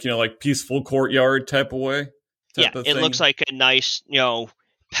big like peaceful courtyard type of way? It looks like a nice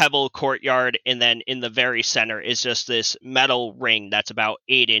pebble courtyard, and then in the very center is just this metal ring that's about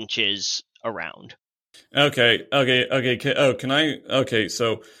 8 inches around. Okay. Oh, can I? Okay,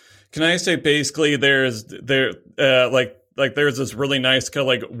 so can I say basically there's there's this really nice kind of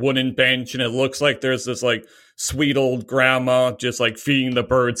like wooden bench, and it looks like there's this like sweet old grandma just like feeding the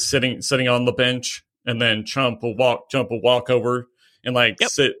birds sitting on the bench, and then Chomp will walk over and like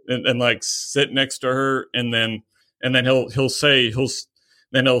sit sit next to her, and then he'll say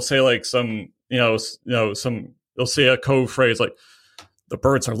like some he'll say a code phrase like the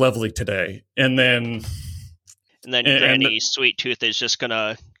birds are lovely today, and then Granny Sweet Tooth is just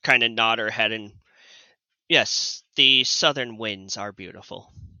gonna kind of nod her head and yes, the southern winds are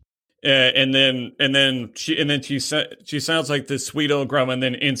beautiful. And then she sounds like this sweet old grandma, and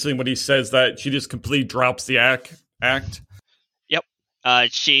then instantly when he says that, she just completely drops the act. Yep.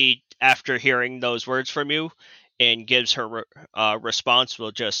 She, after hearing those words from you and gives her response,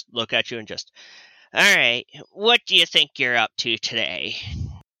 will just look at you and just, all right, what do you think you're up to today?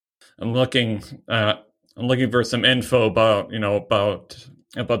 I'm looking for some info about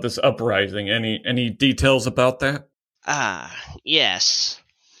this uprising. Any details about that? Yes.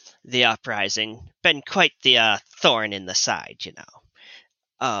 The uprising. Been quite the thorn in the side,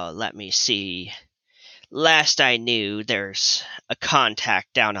 Oh, let me see. Last I knew, there's a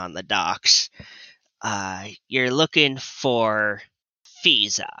contact down on the docks. You're looking for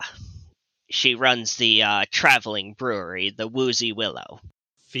Fiza. She runs the traveling brewery, the Woozy Willow.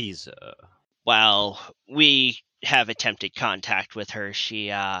 Fiza. Well, we have attempted contact with her. She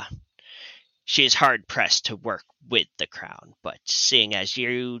is hard-pressed to work with the Crown, but seeing as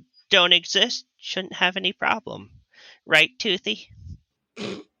you don't exist, shouldn't have any problem. Right, Toothy?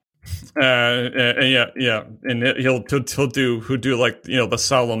 Yeah, and he'll do like the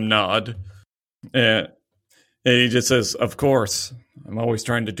solemn nod. And he just says, "Of course, I'm always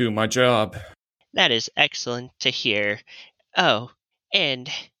trying to do my job." That is excellent to hear. Oh, and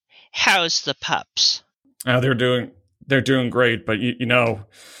how's the pups? They're doing great, but you know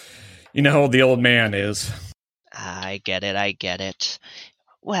how the old man is. I get it.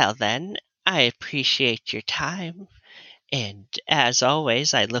 Well then, I appreciate your time, and as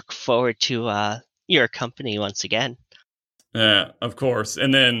always, I look forward to your company once again. Yeah, of course.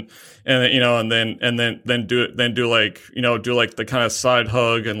 And then do the kind of side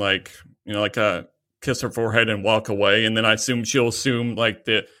hug and like a kiss her forehead and walk away. And then I assume she'll assume like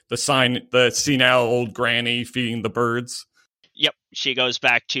the senile old granny feeding the birds. Yep, she goes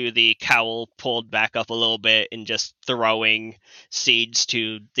back to the cowl pulled back up a little bit and just throwing seeds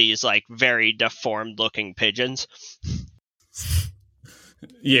to these like very deformed looking pigeons.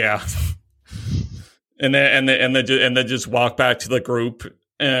 Yeah. And then just walk back to the group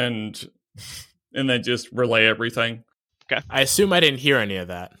and then just relay everything. Okay. I assume I didn't hear any of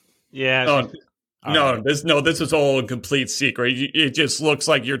that. Yeah. This is all a complete secret. It just looks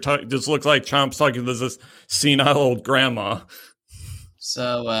like like Chomp's talking to this senile old grandma.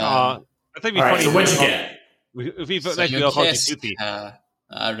 So I think we so what'd you get?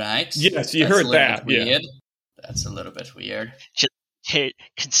 All right. Yes, you heard that. Yeah. That's a little bit weird.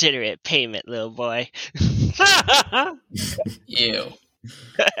 Consider it payment, little boy. Ew.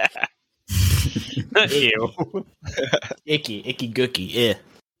 Ew. Icky gookie.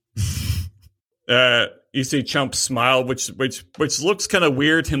 You see Chomp smile, which looks kind of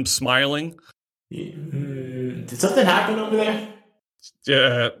weird. Him smiling. Did something happen over there?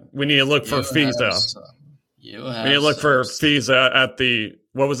 We need to look for Fiza. We need to look for Fiza at the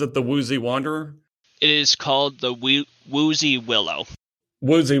the Woozy Wanderer. It is called the Woozy Willow.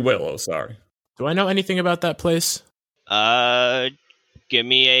 Woozy Willow, sorry. Do I know anything about that place? Give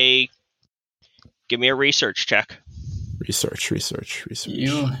me a research check. Research.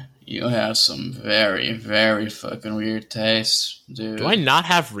 You have some very, very fucking weird taste, dude. Do I not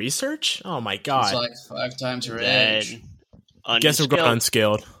have research? Oh my god. It's like 5 times your age. Guess we're going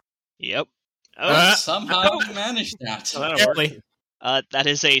unskilled. Yep. Somehow you managed that. Apparently. That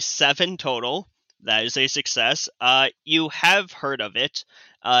is a 7 total. That is a success. You have heard of it.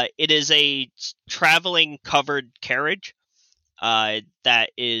 It is a traveling covered carriage that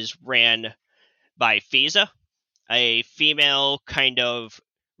is ran by Fiza, a female kind of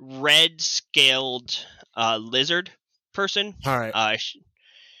red-scaled lizard person. All right.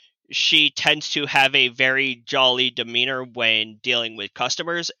 She tends to have a very jolly demeanor when dealing with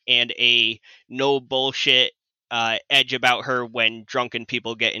customers and a no bullshit edge about her when drunken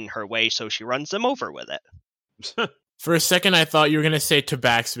people get in her way, so she runs them over with it. For a second, I thought you were going to say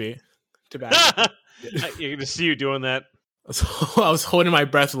Tabaxby. You're going to see you doing that. I was holding my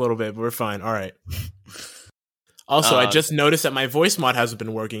breath a little bit, but we're fine. All right. Also, I just noticed that my voice mod hasn't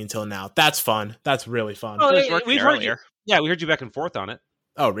been working until now. That's fun. That's really fun. Oh, it was working earlier. We heard you back and forth on it.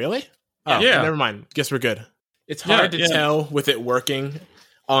 Oh, really? Oh, yeah. Never mind. Guess we're good. It's hard to tell with it working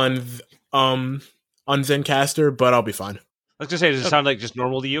on Zencaster, but I'll be fine. I was gonna say, does it sound like just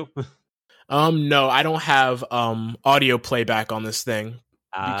normal to you? No, I don't have audio playback on this thing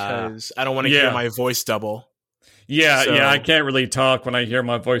because I don't want to hear my voice double. Yeah, I can't really talk when I hear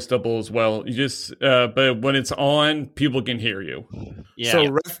my voice double as well. You just, but when it's on, people can hear you. Yeah.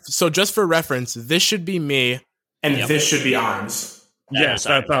 So just for reference, this should be me, and this should be Arms. Yes,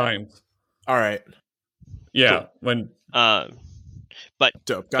 that's Arms. All right. Yeah. Cool. But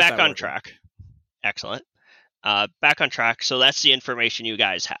back on track. Excellent. Back on track. So that's the information you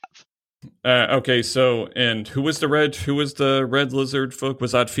guys have. Okay. So, and who was the red lizard folk?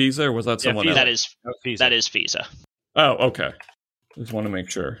 Was that Fiza or was that someone else? That is Fiza. Oh, okay. Just want to make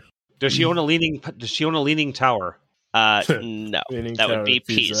sure. Does she own a leaning tower? No, that would be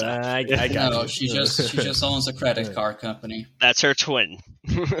Pisa. I got no, she just owns a credit card company. That's her twin.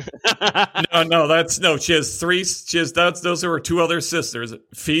 No, she has 3. Those are her 2 other sisters,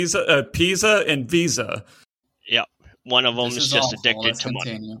 Pisa and Visa. Yep, one of them is just addicted to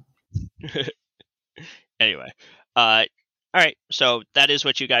money. Anyway, all right. So that is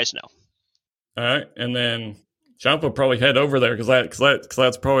what you guys know. All right, and then Jump will probably head over there because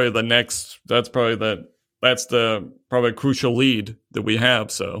that's probably the next. That's the probably crucial lead that we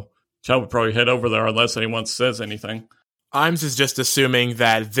have. So Jump will probably head over there unless anyone says anything. Imes is just assuming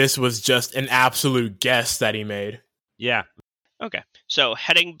that this was just an absolute guess that he made. Yeah. Okay. So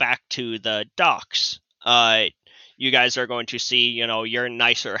heading back to the docks, you guys are going to see, your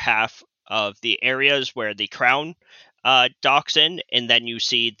nicer half of the areas where the Crown docks in, and then you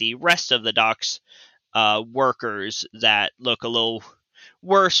see the rest of the docks workers that look a little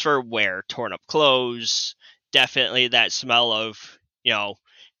worse for wear, torn up clothes, definitely that smell of,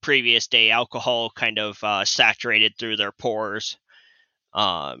 previous day alcohol kind of saturated through their pores.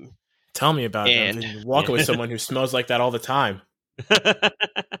 Tell me about it. I'm walking with someone who smells like that all the time.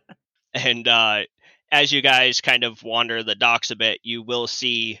 And as you guys kind of wander the docks a bit, you will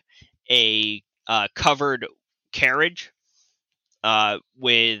see a covered carriage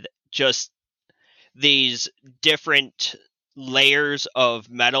with just these different layers of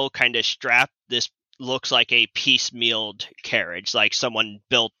metal kind of strapped. This looks like a piecemealed carriage, like someone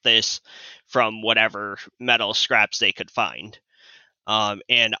built this from whatever metal scraps they could find.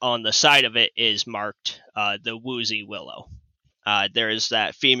 And on the side of it is marked the Woozy Willow. There is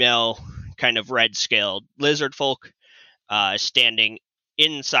that female kind of red-scaled lizard folk standing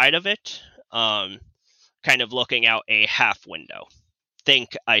inside of it, kind of looking out a half window.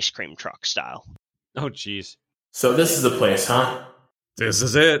 Think ice cream truck style. Oh, jeez. So this is the place, huh? This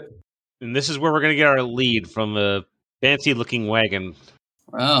is it. And this is where we're going to get our lead from the fancy-looking wagon.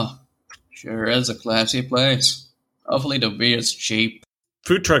 Well, sure is a classy place. Hopefully the beer's cheap.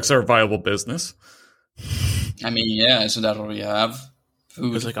 Food trucks are a viable business. I mean, yeah, isn't that what we have?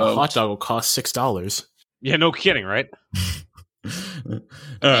 Food, it's like a hot dog will cost $6. Yeah, no kidding, right?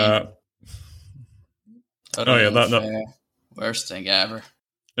 Worst thing ever.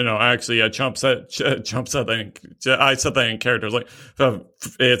 Actually, Chump said that. I said that in character.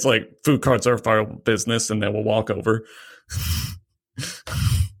 It's like food carts are a viable business, and then we'll walk over.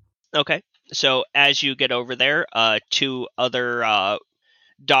 Okay, so as you get over there, 2 other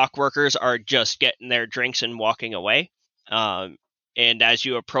dock workers are just getting their drinks and walking away. And as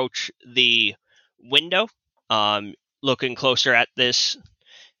you approach the window, looking closer at this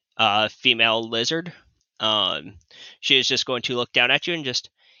female lizard, she is just going to look down at you and just,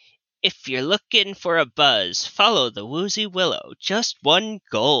 if you're looking for a buzz, follow the Woozy Willow. Just 1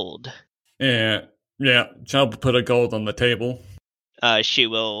 gold. Yeah. Chump put a gold on the table. She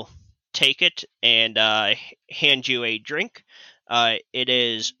will take it and hand you a drink. It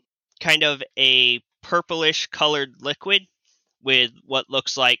is kind of a purplish colored liquid with what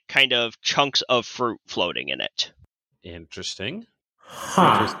looks like kind of chunks of fruit floating in it. Interesting.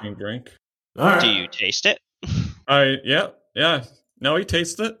 Interesting drink. All right. Do you taste it? Yeah. No, he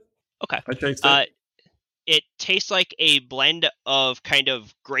tastes it. Okay. I taste it. It tastes like a blend of kind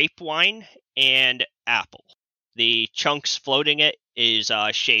of grape wine and apple. The chunks floating it is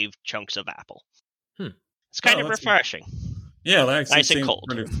shaved chunks of apple. It's kind of refreshing. Yeah, that actually nice seems and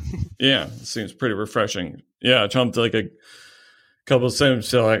cold. it seems pretty refreshing. Yeah, jump to like a couple of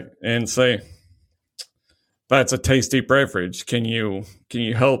sips and say, "That's a tasty beverage. Can you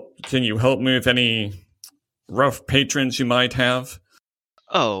help me with any rough patrons you might have?"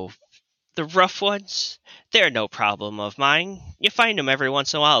 Oh, the rough ones? They're no problem of mine. You find them every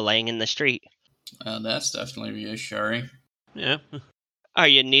once in a while laying in the street. That's definitely reassuring. Yeah. Are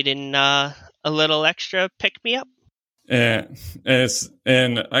you needing a little extra pick-me-up? And actually,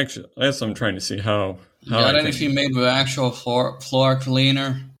 I guess I'm trying to see how You got anything made with actual floor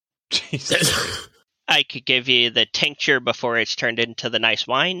cleaner? Jesus. I could give you the tincture before it's turned into the nice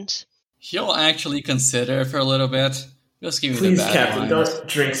wines. He'll actually consider for a little bit. Just give me Please, the bad Captain, wine. don't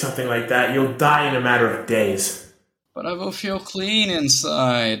drink something like that. You'll die in a matter of days. But I will feel clean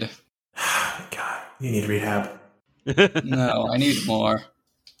inside. God, you need rehab. No, I need more.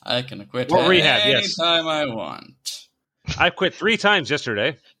 I can quit More rehab, yes. anytime I want. I quit 3 times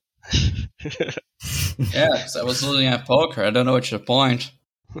yesterday. Yeah, because I was losing at poker. I don't know what's your point.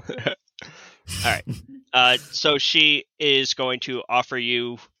 Alright. So she is going to offer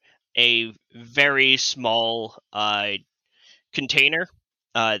you a very small container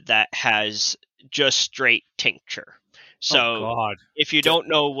that has just straight tincture. So if you don't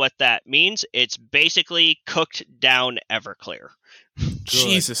know what that means, it's basically cooked down Everclear.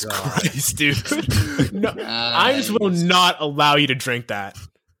 Jesus God. Christ, dude. No, IMS will not allow you to drink that.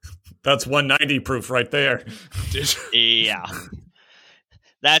 That's 190 proof right there. Yeah.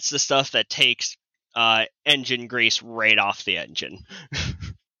 That's the stuff that takes engine grease right off the engine.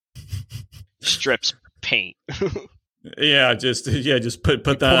 Strips paint. Yeah, just put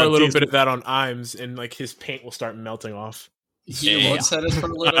that. Pour on a little diesel. bit of that on IMS, and like his paint will start melting off. He looks at it for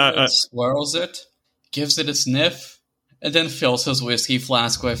a little bit, swirls it, gives it a sniff, and then fills his whiskey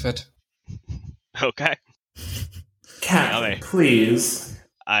flask with it. Okay. Captain, please.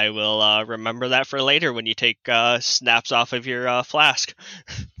 I will remember that for later when you take snaps off of your flask.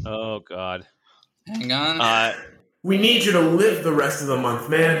 Oh, God. Hang on. We need you to live the rest of the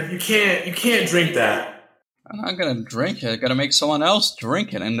month, man. You can't drink that. I'm not gonna drink it. I gotta make someone else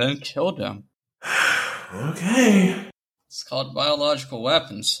drink it and then kill them. Okay. It's called biological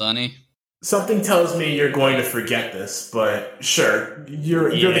weapons, Sonny. Something tells me you're going to forget this, but sure,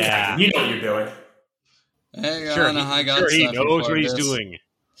 you're the captain. You know what you're doing. Hang on, I got he something knows for what he's this. doing.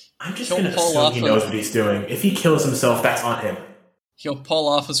 I'm just He'll going to pull assume off he a- knows what he's doing. If he kills himself, that's on him. He'll pull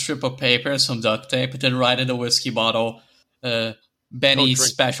off a strip of paper and some duct tape and then write in a whiskey bottle, Benny's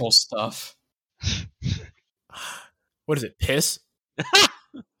special stuff. What is it, piss?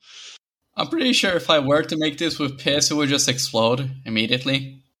 I'm pretty sure if I were to make this with piss, it would just explode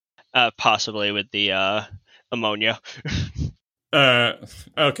immediately. Possibly with the ammonia.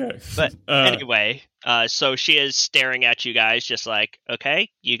 Okay. But anyway, so she is staring at you guys just like, okay,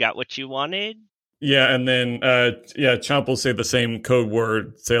 you got what you wanted? Yeah, and then Chomp will say the same code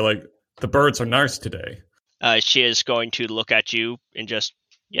word, say like, the birds are nice today. She is going to look at you and just,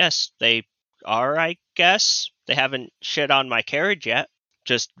 yes, they are, I guess. They haven't shit on my carriage yet.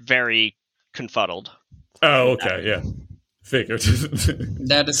 Just very confuddled. Oh, okay, yeah. Figured.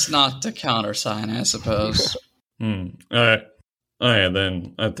 That is not the countersign, I suppose. All right,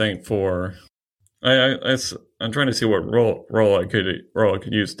 then I think for I'm trying to see what role I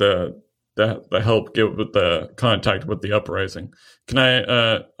could use to help get with the contact with the uprising. Can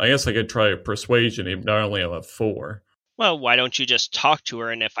I guess I could try persuasion, even though I only have a 4. Well, why don't you just talk to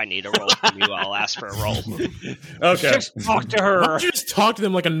her, and if I need a roll from you, I'll ask for a roll. Okay. Just talk to her. Why don't you just talk to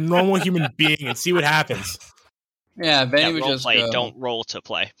them like a normal human being and see what happens? Yeah, Benny Yeah, would role just play, go. don't roll to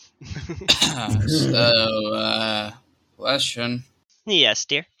play. So, question. Yes,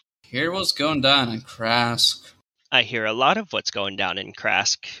 dear. Hear what's going down in Krask. I hear a lot of what's going down in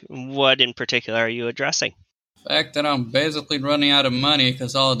Krask. What in particular are you addressing? The fact that I'm basically running out of money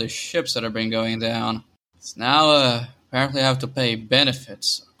because all of the ships that have been going down. It's now, apparently I have to pay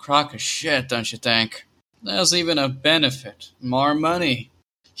benefits. A crock of shit, don't you think? There's even a benefit. More money.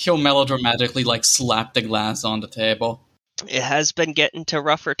 He'll melodramatically, slap the glass on the table. It has been getting to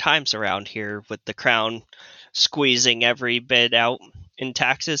rougher times around here with the crown squeezing every bit out in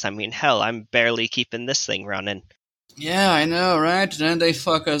taxes. I mean, hell, I'm barely keeping this thing running. Yeah, I know, right? Then they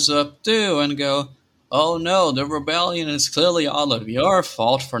fuck us up too and go, oh no, the rebellion is clearly all of your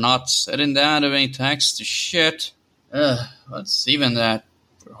fault for not setting down any tax to shit. What's even that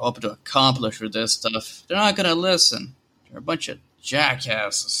we're hoping to accomplish with this stuff? They're not gonna listen. They're a bunch of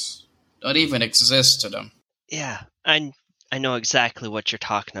jackasses. Don't even exist to them. Yeah, I know exactly what you're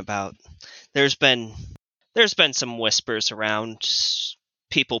talking about. There's been some whispers around,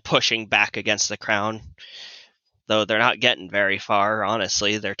 people pushing back against the crown, though they're not getting very far,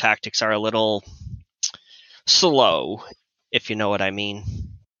 honestly. Their tactics are a little slow, if you know what I mean.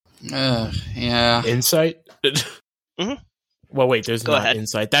 Yeah. Insight? Mm-hmm. Well, wait, there's Go not ahead.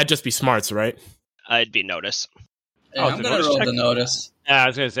 insight. That'd just be smarts, right? It'd be notice. Yeah, I'm gonna roll the notice. I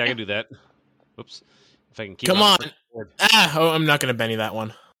was going to say, I can do that. Oops. If I can keep Come on. board. I'm not going to Benny that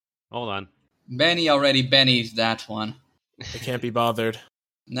one. Hold on. Benny already Benny'd that one. I can't be bothered.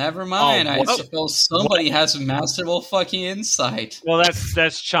 Never mind, Oh, I what? suppose somebody has masterful fucking insight. Well,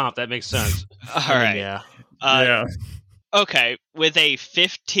 that's Chomp. That makes sense. All right. Yeah. Yeah. Okay, with a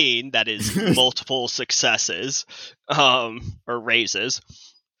 15, that is multiple successes, or raises,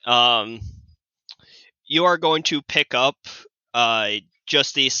 you are going to pick up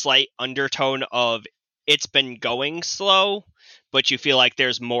just the slight undertone of it's been going slow, but you feel like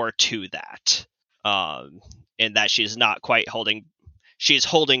there's more to that, and that she's not quite she's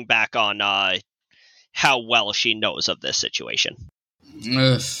holding back on how well she knows of this situation.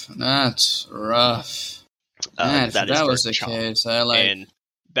 Oof, that's rough. If That that is was for the Chomp. case, And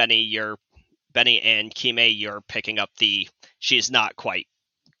Benny and Kime, you're picking up she's not quite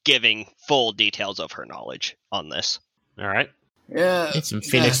giving full details of her knowledge on this. All right. Yeah, Need some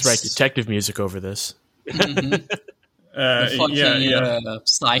Phoenix Wright detective music over this. The fucking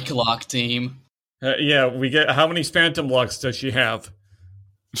Psyche-Lock team. We get how many Phantom Locks does she have?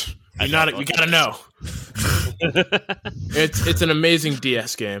 You gotta know. It's an amazing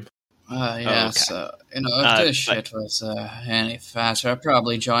DS game. So, if this shit was any faster, I'd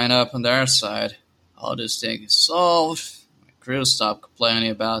probably join up on their side. All this thing is solved, my crew stop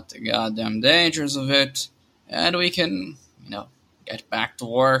complaining about the goddamn dangers of it, and we can, get back to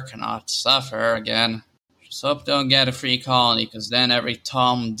work and not suffer again. Just hope they don't get a free colony, because then every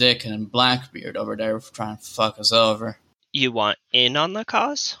Tom, Dick, and Blackbeard over there will try and fuck us over. You want in on the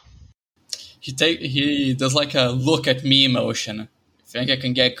cause? He does like a look at me motion. Think I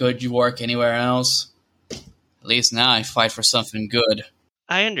can get good work anywhere else? At least now I fight for something good.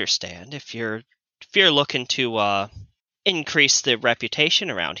 I understand. If you're looking to increase the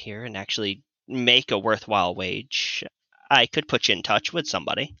reputation around here and actually make a worthwhile wage, I could put you in touch with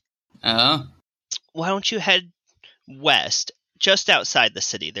somebody. Oh? Why don't you head west, just outside the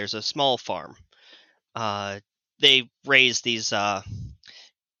city? There's a small farm. They raise these kind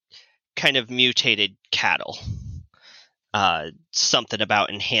of mutated cattle. Something about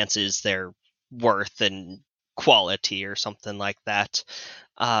enhances their worth and quality or something like that.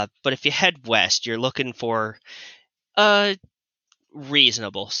 But if you head west, you're looking for a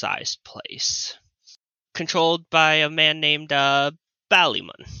reasonable sized place. Controlled by a man named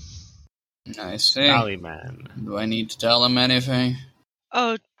Ballyman. I see. Ballyman. Do I need to tell him anything?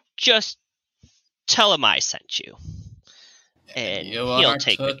 Oh, just tell him I sent you. And he'll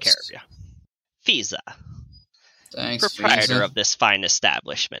take good care of you. Fiza. Thanks, proprietor Fiza. of this fine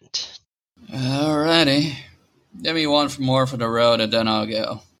establishment. Alrighty. Give me one more for the road and then I'll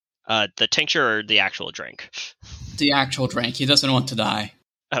go. The tincture or the actual drink? The actual drink. He doesn't want to die.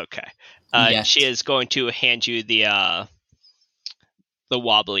 Okay. Yes. She is going to hand you the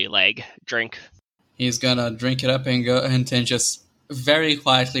wobbly leg drink. He's gonna drink it up and go, and then just very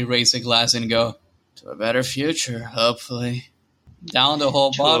quietly raise a glass and go, to a better future, hopefully. Down the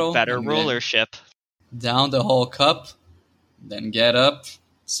whole bottle. To a better rulership. Down the whole cup, then get up,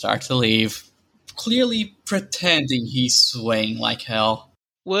 start to leave. Clearly pretending he's swaying like hell.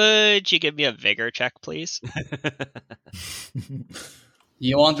 Would you give me a vigor check, please?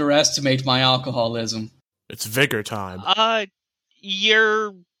 You underestimate my alcoholism. It's vigor time.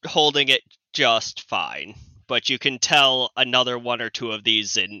 You're holding it just fine, but you can tell another one or two of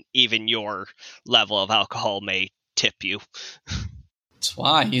these and even your level of alcohol may tip you. That's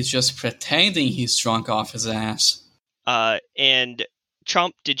why he's just pretending he's drunk off his ass. And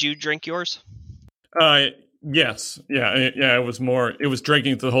Chomp, did you drink yours? Yes. Yeah, it was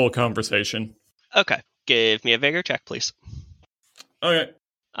drinking the whole conversation. Okay. Give me a vigor check, please. Okay.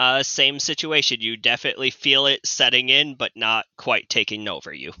 Same situation. You definitely feel it setting in, but not quite taking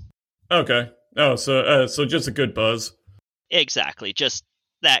over you. Okay. Oh, so just a good buzz. Exactly. Just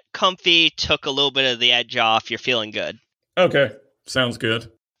that comfy, took a little bit of the edge off. You're feeling good. Okay, sounds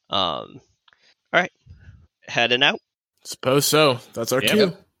good. All right, heading out. Suppose so. That's our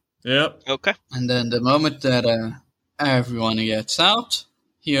cue. Yep. Okay. And then the moment that everyone gets out,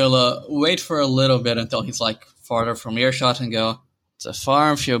 he'll wait for a little bit until he's like farther from earshot and go, "It's a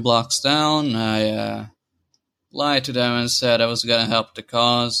farm a few blocks down. I lied to them and said I was going to help the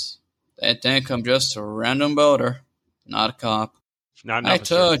cause. They think I'm just a random boater, not a cop. I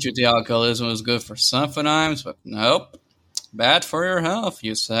told you the alcoholism was good for sometimes, but nope. Bad for your health,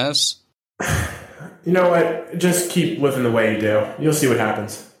 you says." You know what? Just keep living the way you do. You'll see what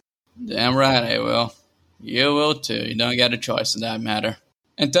happens. Damn right I will. You will too. You don't get a choice in that matter.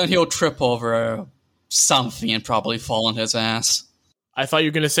 And then he'll trip over something and probably fall on his ass. I thought you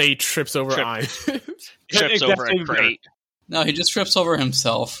were going to say he trips over Ein. Trips over a crate. No, he just trips over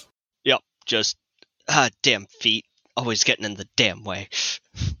himself. Yep, just damn feet. Always getting in the damn way.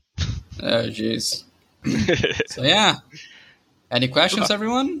 Oh, jeez. So, yeah. Any questions,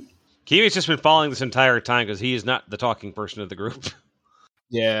 everyone? Kiwi's just been following this entire time because he is not the talking person of the group.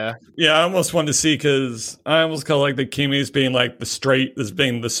 Yeah. Yeah, I almost wanted to see, because I almost call like the Kiwi's being like the straight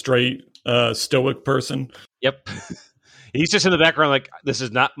stoic person. Yep. He's just in the background like, this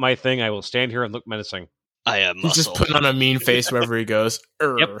is not my thing. I will stand here and look menacing. I am muscle. He's just putting on a mean face wherever he goes.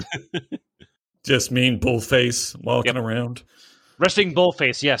 Yep. Just mean bull face walking around. Resting bull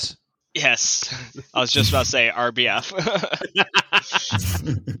face, yes. Yes. I was just about to say RBF.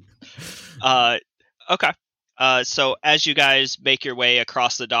 Okay. So as you guys make your way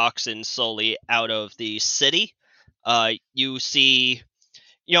across the docks and slowly out of the city, you see,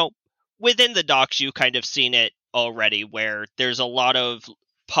 within the docks, you kind of seen it already, where there's a lot of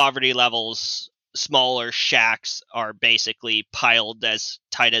poverty levels. Smaller shacks are basically piled as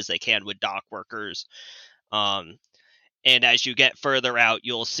tight as they can with dock workers. And as you get further out,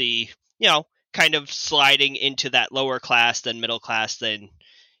 you'll see, kind of sliding into that lower class than middle class. Then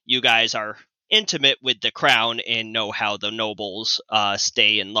you guys are intimate with the crown and know how the nobles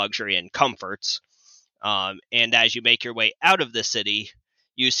stay in luxury and comforts. And as you make your way out of the city,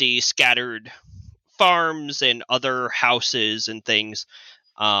 you see scattered farms and other houses and things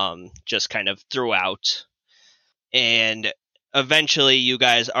just kind of throughout. And eventually you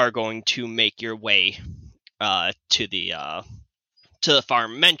guys are going to make your way to the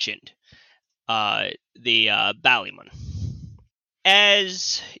farm mentioned, the Ballymun.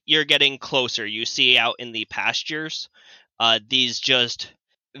 As you're getting closer, you see out in the pastures these just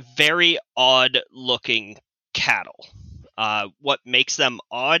very odd looking cattle. What makes them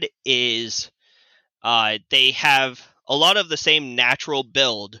odd is they have a lot of the same natural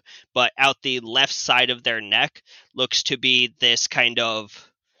build, but out the left side of their neck looks to be this kind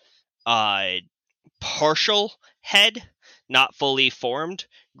of partial head, not fully formed,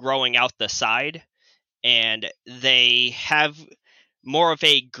 growing out the side. And they have more of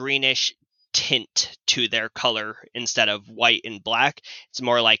a greenish tint to their color instead of white and black. It's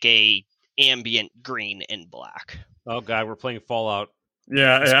more like a ambient green and black. Oh god, we're playing Fallout.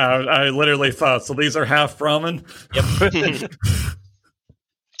 Yeah, I literally thought, so these are half Brahmin? Yep.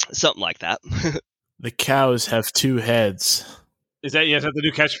 Something like that. The cows have two heads. Is that the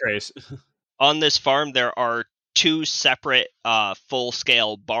new catchphrase? On this farm, there are two separate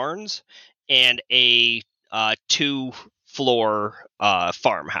full-scale barns and a 2-floor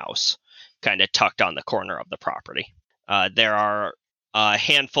farmhouse kind of tucked on the corner of the property. There are a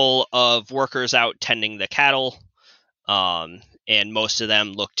handful of workers out tending the cattle, and most of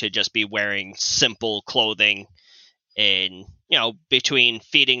them look to just be wearing simple clothing and, between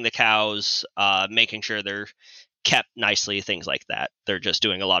feeding the cows, making sure they're kept nicely, things like that. They're just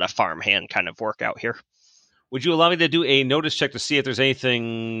doing a lot of farmhand kind of work out here. Would you allow me to do a notice check to see if there's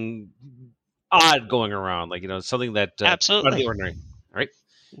anything odd going around? Like, something that... Absolutely. Out of the ordinary. All right.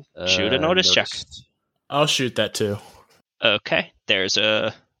 Shoot a notice check. I'll shoot that too. Okay. There's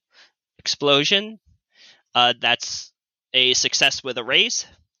a explosion. That's a success with a raise.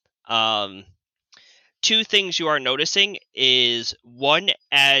 Two things you are noticing is, one,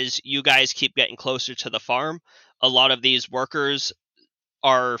 as you guys keep getting closer to the farm, a lot of these workers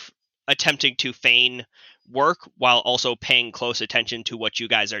are attempting to feign work while also paying close attention to what you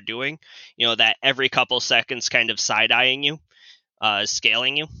guys are doing. That every couple seconds kind of side-eyeing you,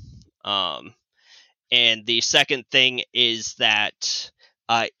 scaling you. And the second thing is that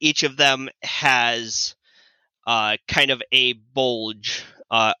each of them has kind of a bulge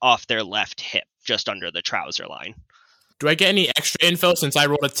off their left hip, just under the trouser line. Do I get any extra info since I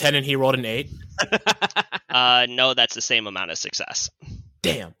rolled a 10 and he rolled an 8? No, that's the same amount of success.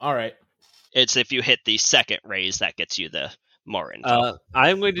 Damn. All right. It's if you hit the second raise that gets you the more info.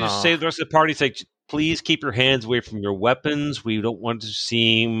 I'm going to just say to the rest of the party, say, please keep your hands away from your weapons. We don't want to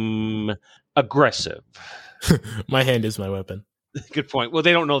seem aggressive. My hand is my weapon. Good point. Well,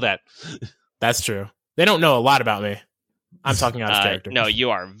 they don't know that. That's true. They don't know a lot about me. I'm talking out of character. No, you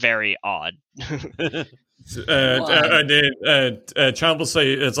are very odd. Chomp will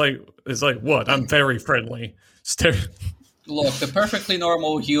say, it's like what? I'm very friendly. Look, the perfectly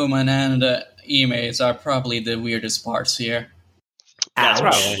normal human and emates are probably the weirdest parts here. That's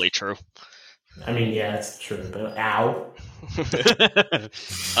Ouch. probably true. I mean, yeah, it's true, but ow.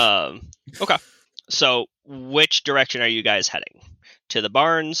 Okay. So, which direction are you guys heading? To the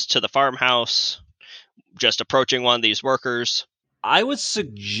barns? To the farmhouse? Just approaching one of these workers? I would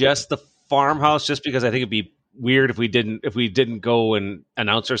suggest the farmhouse, just because I think it'd be weird if we didn't go and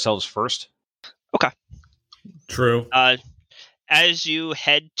announce ourselves first. Okay. True. As you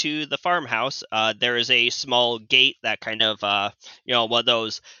head to the farmhouse, there is a small gate that kind of, one of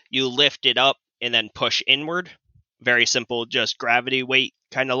those, you lift it up and then push inward. Very simple, just gravity weight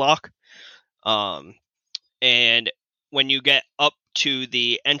kind of lock. And when you get up to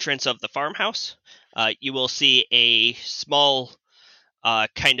the entrance of the farmhouse, you will see a small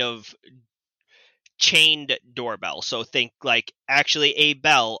kind of chained doorbell. So think like actually a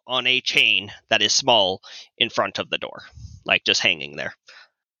bell on a chain that is small in front of the door, like just hanging there.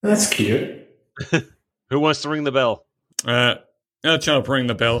 That's cute. Who wants to ring the bell? I'll try to ring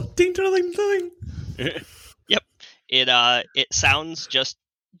the bell. Ding, ding, ding. Yep. It sounds just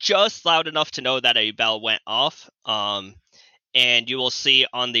loud enough to know that a bell went off. And you will see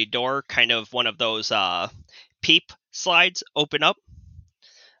on the door kind of one of those peep slides open up.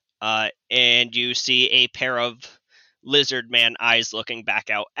 And you see a pair of lizard man eyes looking back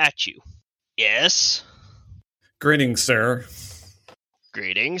out at you. Yes? Greetings, sir.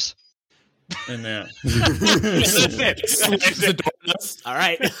 Greetings. And All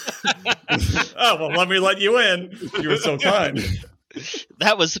right. Oh, well, let me let you in. You were so kind.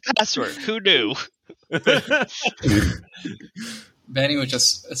 That was the password. Who knew? Benny would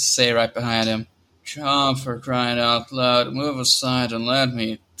just say right behind him, Chomp, for crying out loud, move aside and let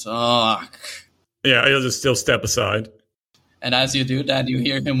me talk. Yeah, he'll just still step aside. And as you do that, you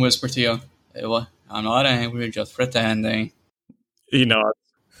hear him whisper to you, hey, well, I'm not angry, just pretending. He nods.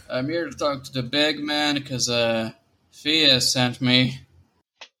 I'm here to talk to the big man because Fia sent me.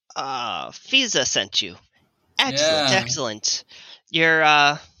 Fiza sent you. Excellent.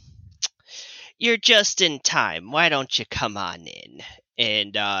 You're just in time. Why don't you come on in?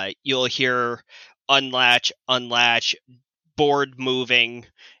 And you'll hear unlatch, board moving,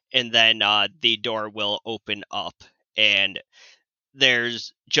 and then the door will open up. And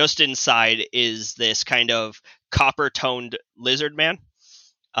there's just inside is this kind of copper-toned lizard man,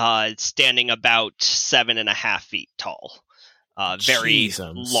 standing about 7.5 feet tall. Very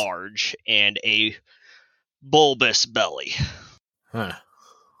large and a bulbous belly. Huh.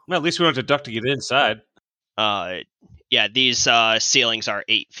 Well, at least we don't have to duck to get inside. Yeah, these ceilings are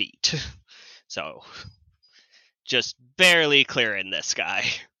 8 feet. So, just barely clearing this guy.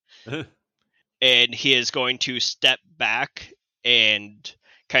 And he is going to step back and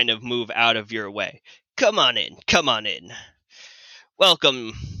kind of move out of your way. Come on in.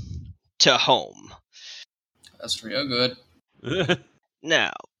 Welcome to home. That's real good.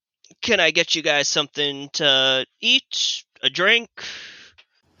 Now, can I get you guys something to eat? A drink?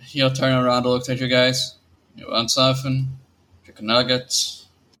 He'll turn around to look at you guys. You want something? Chicken nuggets?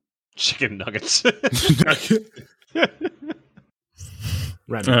 Chicken nuggets.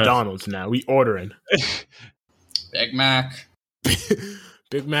 We're at McDonald's now. We ordering. Big Mac.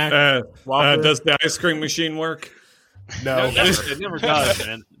 Big Mac. Does the ice cream machine work? No. It never does,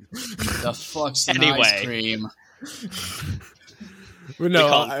 man. The fuck's an Anyway. ice cream? No, We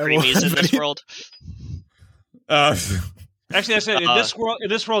call them creamies in this world. Actually, I said in this world,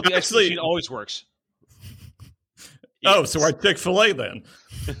 the ice machine always works. Oh, so we're Chick-fil-A then.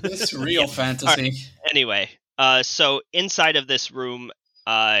 This real fantasy. Right. Anyway, so inside of this room,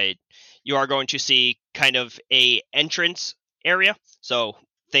 you are going to see kind of a entrance area. So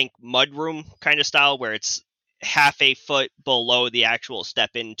think mudroom kind of style, where it's half a foot below the actual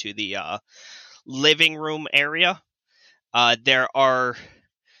step into the living room area. There are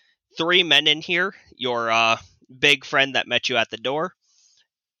 3 men in here. Your big friend that met you at the door.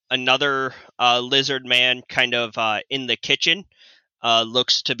 Another lizard man kind of in the kitchen.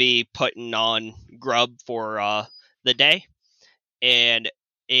 Looks to be putting on grub for the day. And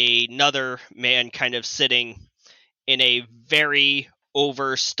another man kind of sitting in a very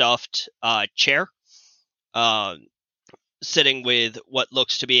overstuffed chair. Sitting with what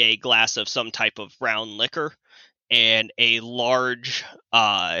looks to be a glass of some type of brown liquor and a large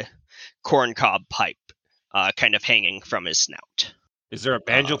corncob pipe kind of hanging from his snout. Is there a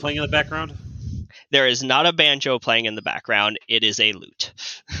banjo playing in the background? There is not a banjo playing in the background. It is a lute.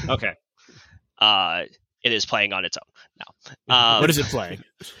 Okay. It is playing on its own now. What is it playing?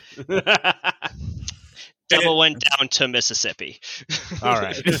 Devil went down to Mississippi. All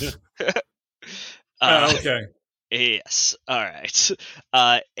right. Okay. Yes. All right.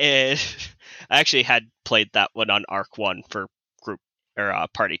 And I actually had played that one on Arc 1 for group or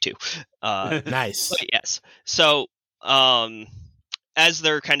Party 2. Nice. But yes. So, as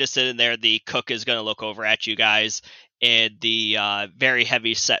they're kind of sitting there, the cook is going to look over at you guys, and the very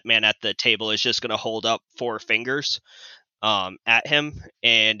heavy set man at the table is just going to hold up 4 fingers at him,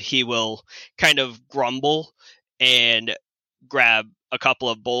 and he will kind of grumble and grab a couple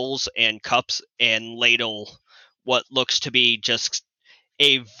of bowls and cups and ladle what looks to be just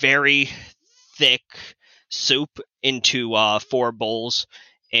a very thick soup into 4 bowls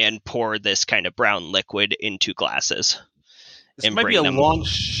and pour this kind of brown liquid into glasses. This might be a long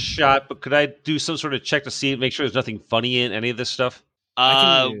shot, but could I do some sort of check to make sure there's nothing funny in any of this stuff?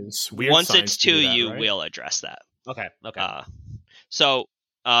 Once it's 2, you will address that. Okay. So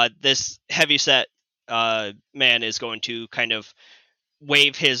this heavyset man is going to kind of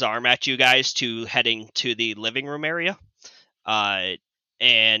wave his arm at you guys to heading to the living room area.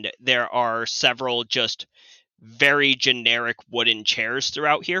 And there are several just very generic wooden chairs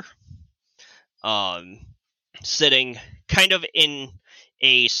throughout here. Sitting kind of in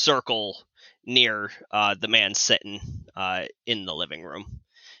a circle near the man sitting in the living room.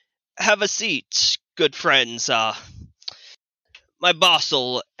 Have a seat, good friends. My boss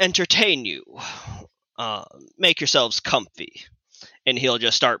will entertain you. Make yourselves comfy. And he'll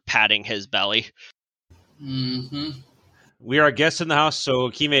just start patting his belly. Mm-hmm. We are guests in the house, so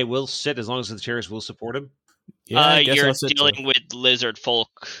Kime will sit as long as the chairs will support him. Yeah, you're dealing with lizard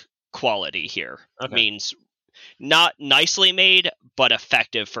folk quality here. Okay. Means not nicely made, but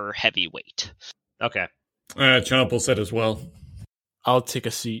effective for heavy weight. Okay. Chomp will sit as well. I'll take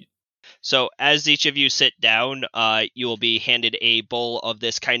a seat. So as each of you sit down, you will be handed a bowl of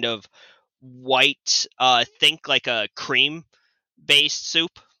this kind of white, think like a cream-based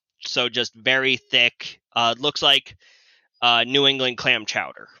soup. So just very thick. Looks like New England clam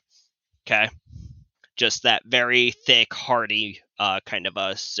chowder. Okay? Just that very thick, hearty kind of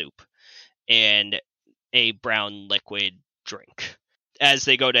a soup. And a brown liquid drink. As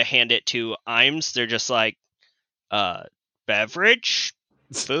they go to hand it to Imes, they're just like, beverage?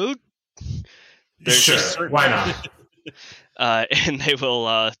 Food? Sure, why not? And they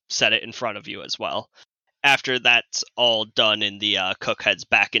will set it in front of you as well. After that's all done and the cook heads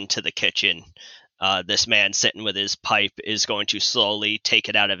back into the kitchen, this man sitting with his pipe is going to slowly take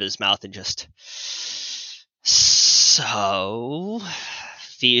it out of his mouth and just... So...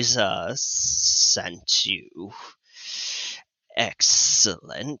 Visa sent you.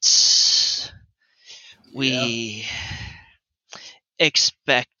 Excellent. We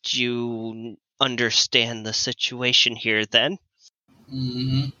expect you understand the situation here then.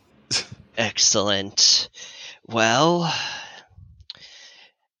 Mm-hmm. Excellent. Well,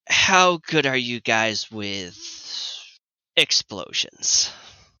 how good are you guys with explosions?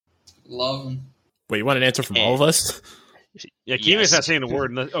 Love them. Wait, you want an answer from all of us? Yeah, Kime's not saying a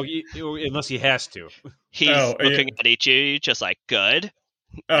word unless he has to. He's looking at each of you just like, good.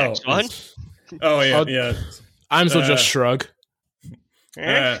 Next one. Yeah. Imes will just shrug.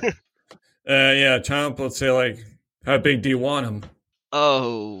 Yeah, Chomp will say, like, how big do you want him?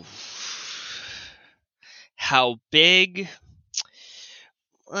 Oh. How big?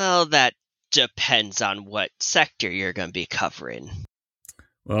 Well, that depends on what sector you're going to be covering.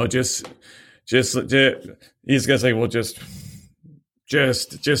 Well, he's gonna say, well, just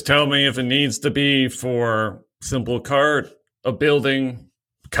tell me if it needs to be for simple cart, a building,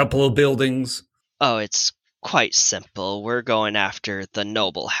 a couple of buildings. Oh, it's quite simple. We're going after the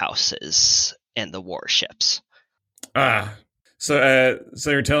noble houses and the warships. So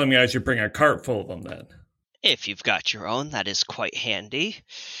you're telling me I should bring a cart full of them then? If you've got your own, that is quite handy.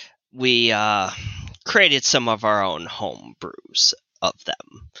 We created some of our own home brews of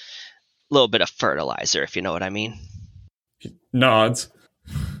them. A little bit of fertilizer, if you know what I mean. Nods.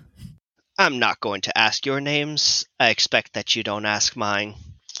 I'm not going to ask your names. I expect that you don't ask mine.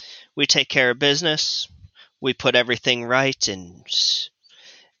 We take care of business. We put everything right, and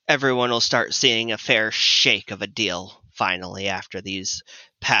everyone will start seeing a fair shake of a deal finally after these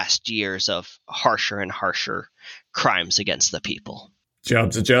past years of harsher and harsher crimes against the people.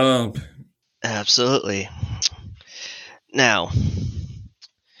 Job's a job. Absolutely. Now,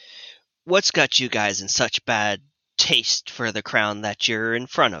 what's got you guys in such bad taste for the crown that you're in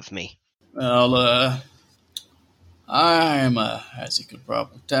front of me. Well, I'm, as you could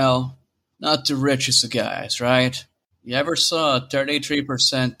probably tell, not the richest of guys, right? You ever saw a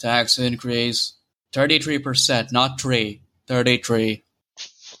 33% tax increase? 33%, not 3. 33.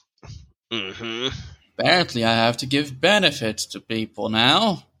 Mm-hmm. Apparently, I have to give benefits to people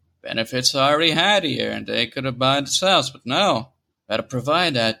now. Benefits I already had here, and they could have bought themselves, but no. Gotta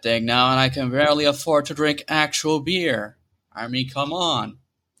provide that thing now, and I can barely afford to drink actual beer. I mean, come on.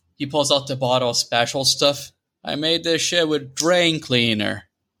 He pulls out the bottle of special stuff. I made this shit with drain cleaner.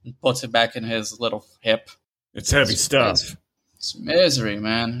 And puts it back in his little hip. It's heavy stuff. It's misery,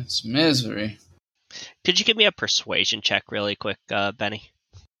 man. It's misery. Could you give me a persuasion check really quick, Benny?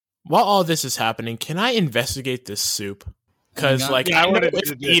 While all this is happening, can I investigate this soup? Because, I know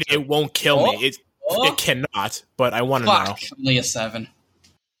if eat it won't kill me. It cannot, but I want to know. Only a 7.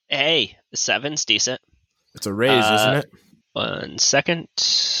 Hey, the 7's decent. It's a raise, isn't it? 1 second.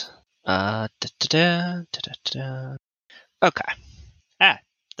 Okay.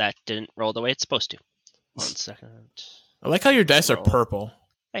 That didn't roll the way it's supposed to. 1 second. I like how your dice are purple.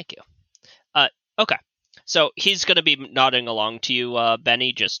 Thank you. Okay. So he's going to be nodding along to you,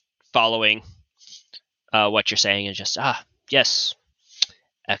 Benny, just following what you're saying, and just, yes.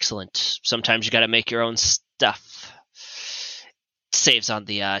 Excellent. Sometimes you got to make your own stuff. Saves on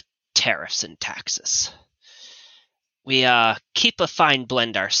the tariffs and taxes. We keep a fine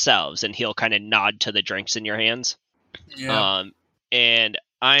blend ourselves, and he'll kind of nod to the drinks in your hands. Yeah. And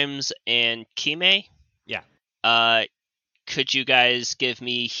Imes and Kime? Yeah. Could you guys give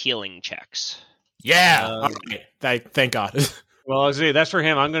me healing checks? Yeah. Okay. Thank God. Well, I was saying, that's for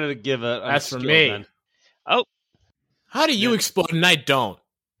him. I'm going to give a That's for me. Then. Oh. How do you explode and I don't?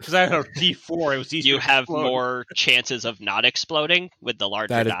 Because I had a D4. It was easier. You have more chances of not exploding with the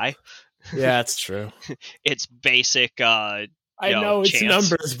larger die. Yeah, that's true. It's basic. I know it's chance.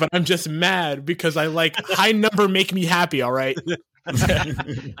 numbers, but I'm just mad because I like high number make me happy. All right.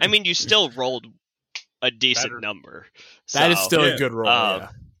 I mean, you still rolled a decent number. That is still a good roll. Yeah.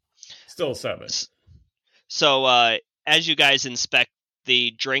 Still 7. So, as you guys inspect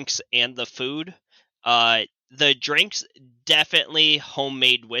the drinks and the food, the drinks definitely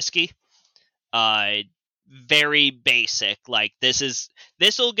homemade whiskey. Very basic. Like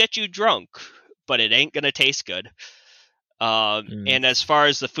this'll get you drunk, but it ain't gonna taste good. And as far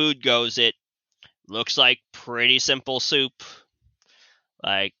as the food goes, it looks like pretty simple soup.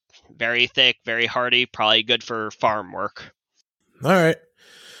 Like very thick, very hearty, probably good for farm work. All right.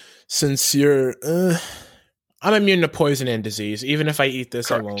 Since you're, I'm immune to poison and disease. Even if I eat this,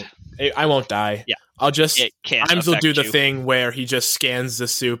 Correct. I won't die. Yeah. I'll just, Imes will do the thing where he just scans the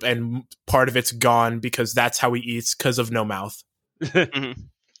soup and part of it's gone because that's how he eats because of no mouth. Mm-hmm.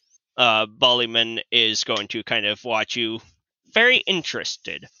 Bullyman is going to kind of watch you very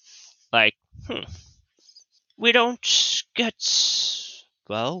interested. Like, we don't get,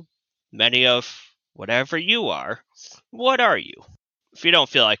 well, many of whatever you are. What are you? If you don't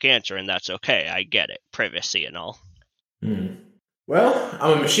feel like answering, that's okay. I get it. Privacy and all. Well,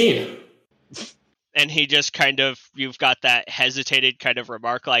 I'm a machine. And he just kind of, you've got that hesitated kind of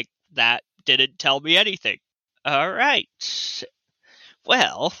remark like, that didn't tell me anything. All right.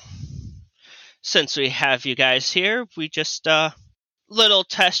 Well, since we have you guys here, we just, little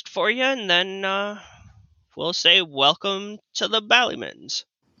test for you, and then, we'll say welcome to the Ballymans.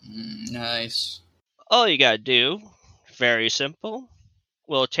 Nice. All you gotta do, very simple.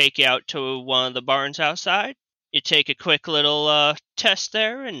 We'll take you out to one of the barns outside. You take a quick little, test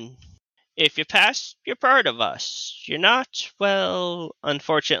there, and if you pass, you're part of us. You're not, well,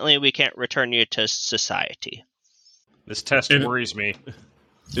 unfortunately, we can't return you to society. This test worries me.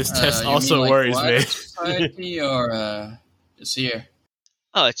 This test also worries me. Society or just here?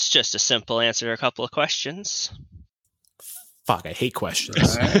 Oh, it's just a simple answer to a couple of questions. Fuck, I hate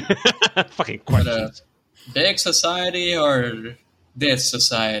questions. Right. Fucking questions. Big society or this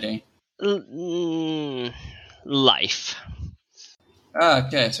society? Life.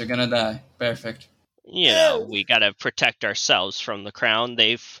 Okay, so you're gonna die. Perfect. You know, we gotta protect ourselves from the crown.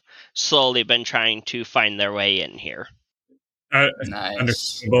 They've slowly been trying to find their way in here. Nice.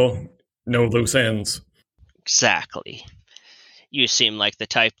 Understandable. No loose ends. Exactly. You seem like the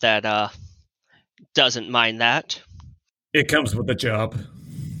type that doesn't mind that. It comes with the job.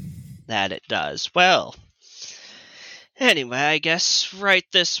 That it does. Well, anyway, I guess right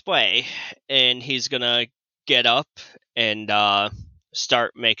this way. And he's gonna get up and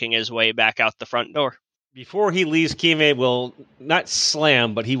start making his way back out the front door. Before he leaves, Kime will not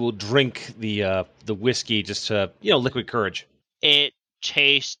slam, but he will drink the whiskey just to, liquid courage. It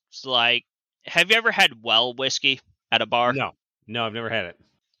tastes like... Have you ever had well whiskey? at a bar? No, I've never had it.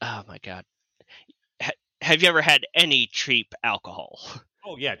 Oh my god. Have you ever had any cheap alcohol?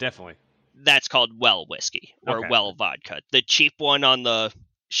 Oh yeah, definitely. That's called well whiskey or well vodka. The cheap one on the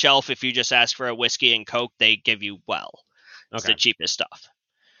shelf, if you just ask for a whiskey and Coke, they give you well. It's the cheapest stuff.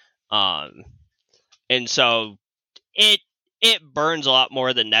 And so it burns a lot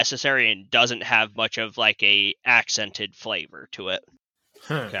more than necessary and doesn't have much of like a accented flavor to it.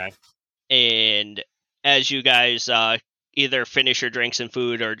 Okay. And as you guys either finish your drinks and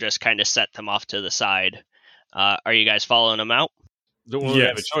food or just kind of set them off to the side, are you guys following them out? Don't really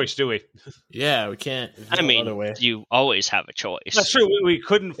have a choice, do we? Yeah, we can't. I mean, you always have a choice. That's true. We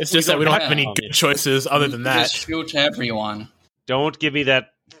couldn't. It's just that we don't have any good choices other than that. Just shoot everyone. Don't give me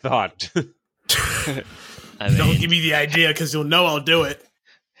that thought. I mean, don't give me the idea because you'll know I'll do it.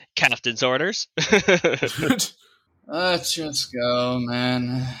 Captain's orders. Let's just go,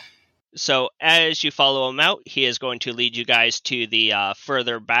 man. So as you follow him out, he is going to lead you guys to the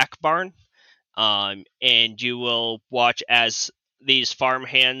further back barn. And you will watch as these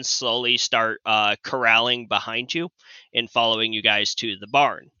farmhands slowly start corralling behind you and following you guys to the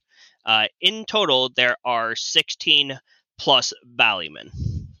barn. In total, there are 16 plus Ballymen.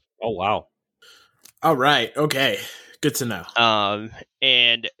 Oh, wow. All right. Okay. Good to know.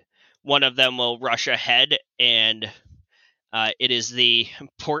 And one of them will rush ahead, and it is the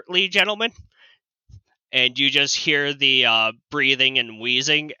portly gentleman. And you just hear the breathing and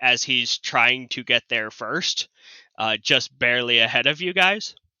wheezing as he's trying to get there first, just barely ahead of you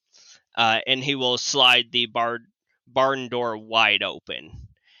guys. And he will slide the barn door wide open.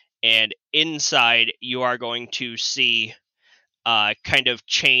 And inside, you are going to see, kind of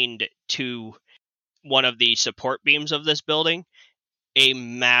chained to one of the support beams of this building, a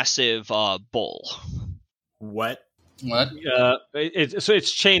massive bull. What? So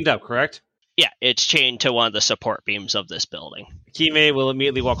it's chained up, correct? Yeah, it's chained to one of the support beams of this building. Kime will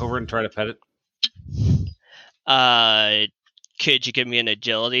immediately walk over and try to pet it. Could you give me an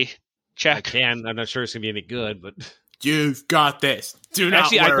agility check? I can. I'm not sure it's going to be any good, but... You've got this. Do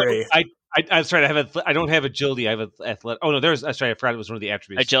not Actually, worry. That's right. I don't have agility. I have athletic. Oh, no, that's right. I forgot it was one of the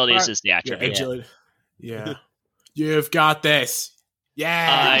attributes. Agility is the attribute. Yeah, agility. Yeah. You've got this.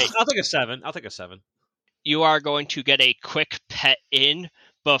 Yeah. I'll take a 7. You are going to get a quick pet in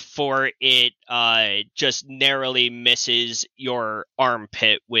before it just narrowly misses your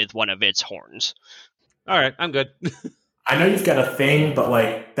armpit with one of its horns. All right, I'm good. I know you've got a thing, but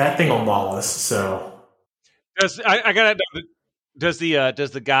like that thing will maul us. So does the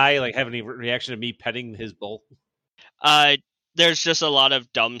guy like have any reaction to me petting his bull? There's just a lot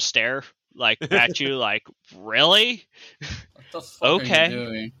of dumb stare like at you, like really? What the fuck okay. are you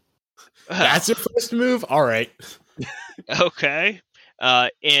doing? That's your first move. All right. Okay.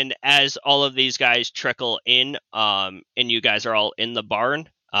 And as all of these guys trickle in, and you guys are all in the barn,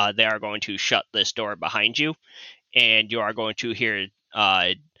 they are going to shut this door behind you, and you are going to hear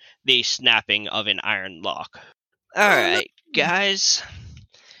the snapping of an iron lock. All right, guys.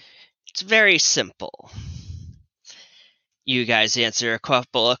 It's very simple. You guys answer a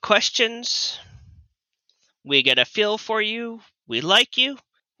couple of questions. We get a feel for you. We like you.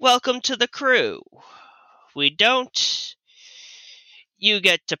 Welcome to the crew. We don't. You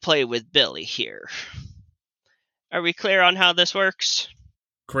get to play with Billy here. Are we clear on how this works?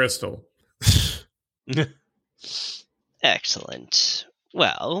 Crystal. Excellent.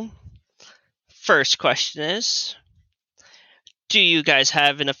 Well, first question is, do you guys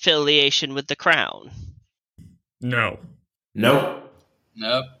have an affiliation with the Crown? No. Nope.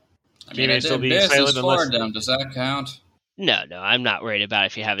 Nope. I mean, May I still did be business silent for unless- them. Does that count? No, I'm not worried about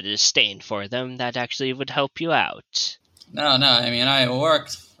if you have a disdain for them. That actually would help you out. No. I mean, I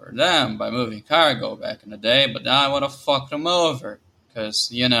worked for them by moving cargo back in the day, but now I want to fuck them over. Because,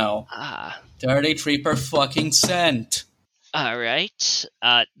 33 per fucking cent. All right.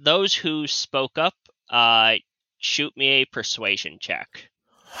 Those who spoke up, shoot me a persuasion check.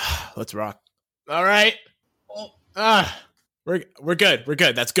 Let's rock. All right. We're good. We're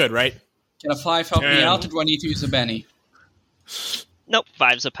good. That's good, right? Can a 5 help me out, or do I need to use a Benny? Nope,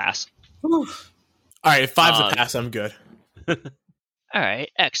 5's a pass. All right, if 5's a pass, I'm good. All right,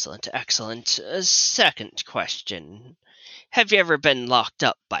 excellent. Second question. Have you ever been locked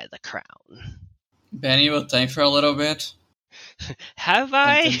up by the Crown? Benny will think for a little bit. Have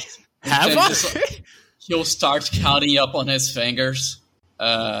I? Have I? He'll start counting up on his fingers.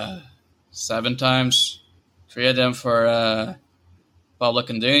 7 times. 3 of them for public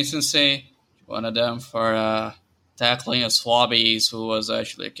indecency. 1 of them for tackling a swabbies who was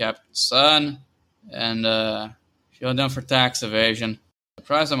actually a captain's son. And a few of them for tax evasion.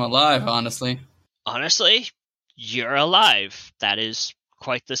 Surprised I'm alive, honestly. Honestly, you're alive. That is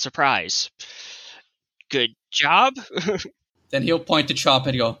quite the surprise. Good job. Then he'll point to Chop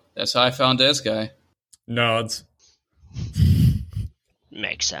and go, "That's how I found this guy." Nods.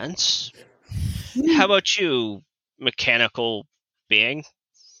 Makes sense. How about you, mechanical being?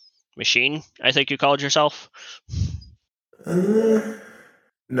 Machine, I think you called yourself?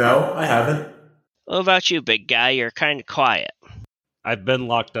 No, I haven't. What about you, big guy? You're kind of quiet. I've been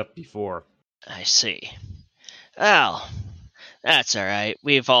locked up before. I see. Well, that's alright.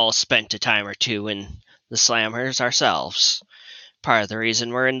 We've all spent a time or two in the Slammers ourselves. Part of the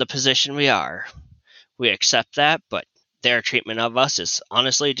reason we're in the position we are. We accept that, but their treatment of us is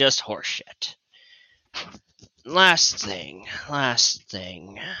honestly just horseshit. Last thing.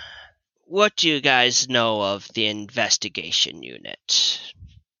 What do you guys know of the investigation unit? Just,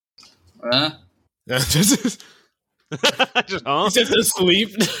 huh? He's just asleep.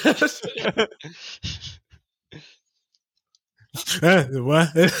 What?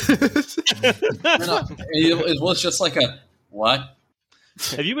 It was just like a, what?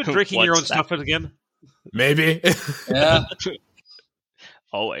 Have you been drinking your own stuff again? Maybe. Yeah.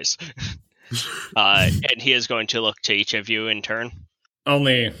 Always. And he is going to look to each of you in turn.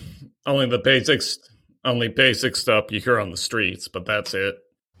 Only the basic stuff you hear on the streets, but that's it.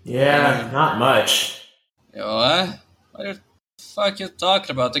 Yeah, not much. What? What the fuck you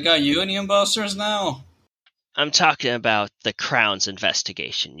talking about? They got union busters now? I'm talking about the Crown's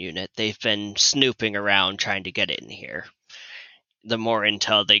investigation unit. They've been snooping around trying to get in here. The more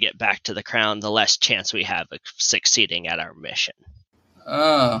intel they get back to the Crown, the less chance we have of succeeding at our mission.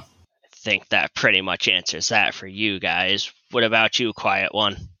 Oh. I think that pretty much answers that for you guys. What about you, Quiet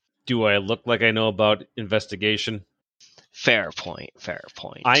One? Do I look like I know about investigation? Fair point.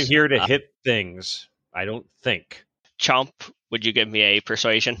 I'm here to hit things. I don't think. Chomp, would you give me a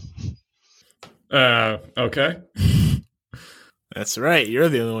persuasion? Okay. That's right. You're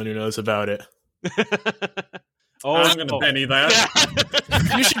the only one who knows about it. I'm going to penny that.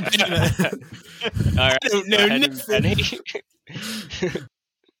 You should penny that. All right. I don't know nothing.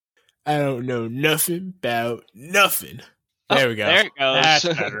 I don't know nothing about nothing. There we go. There it goes. That's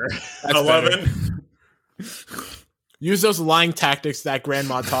better. That's 11. better. Use those lying tactics that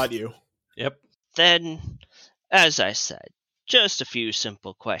Grandma taught you. Yep. Then, as I said, just a few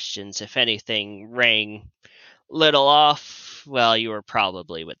simple questions. If anything rang little off, well, you were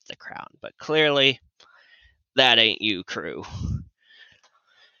probably with the Crown. But clearly, that ain't you, crew.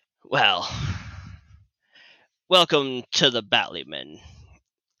 Well, welcome to the Ballyman.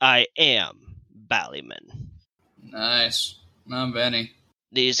 I am Ballyman. Nice. I'm Benny.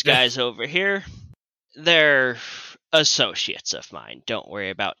 These guys over here, they're associates of mine. Don't worry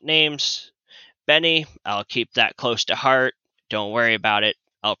about names. Benny, I'll keep that close to heart. Don't worry about it.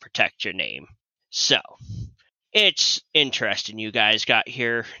 I'll protect your name. So, it's interesting you guys got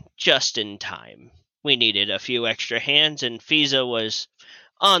here just in time. We needed a few extra hands, and Fiza was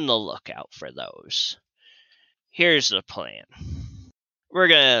on the lookout for those. Here's the plan. We're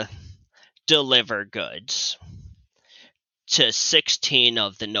gonna deliver goods to 16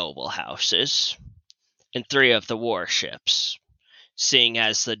 of the noble houses and 3 of the warships. Seeing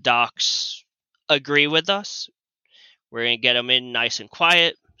as the docks agree with us, we're going to get them in nice and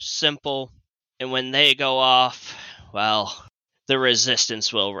quiet, simple, and when they go off, well, the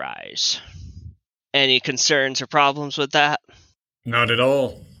resistance will rise. Any concerns or problems with that? Not at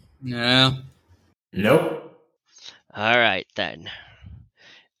all. Yeah. Nope. All right, then.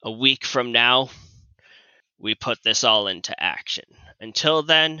 A week from now, we put this all into action. Until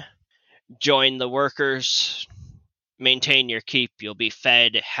then, join the workers, maintain your keep. You'll be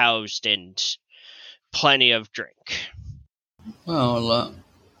fed, housed, and plenty of drink. Well,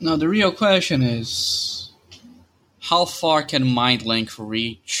 now the real question is, how far can MindLink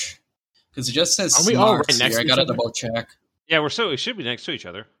reach? Because it just says Are we all right smarts next here. I to gotta each other? double check. Yeah, we should be next to each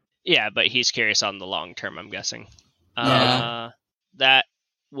other. Yeah, but he's curious on the long term, I'm guessing. Yeah. That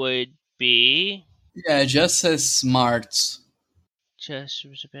would be... Yeah, it just says smarts.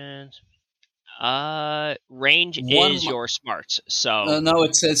 Range is your smarts, so... No,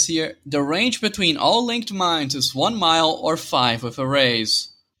 it says here, the range between all linked mines is 1 mile or 5 with arrays.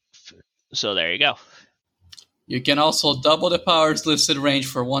 So there you go. You can also double the power's listed range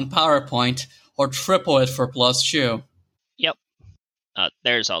for 1 power point, or triple it for +2. Yep.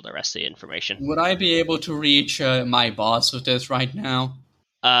 There's all the rest of the information. Would I be able to reach my boss with this right now?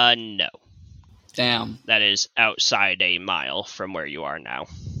 No. Damn. That is outside a mile from where you are now.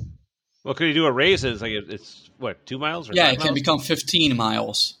 Well, could you do a raise? It's what, 2 miles? Or Yeah, 9 it can miles? become 15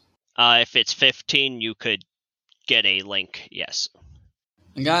 miles. If it's 15, you could get a link, yes.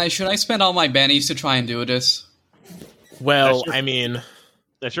 Guys, should I spend all my bennies to try and do this? Well, I mean,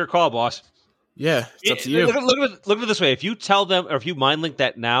 that's your call, boss. Yeah, it's up to you. Look at it this way. If you tell them, or if you mind link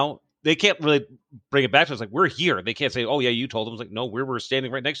that now, they can't really bring it back to us. Like, we're here. They can't say, oh, yeah, you told them. It's like, no, we're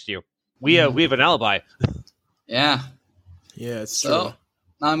standing right next to you. We have an alibi. Yeah. Yeah, it's so, true.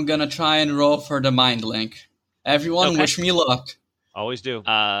 I'm going to try and roll for the mind link. Everyone, wish me luck. Always do.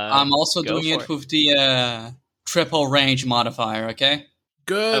 I'm also doing it with the triple range modifier, okay?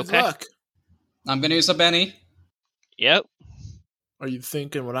 Good luck. I'm going to use a Benny. Yep. Are you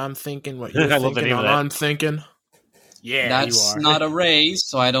thinking what I'm thinking? What you're thinking? What I'm thinking? Yeah, that's you are. not a raise,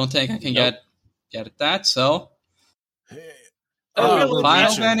 so I don't think I can get at that. So, final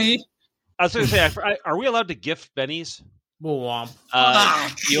Benny. I was going to say, are we allowed to gift bennies? You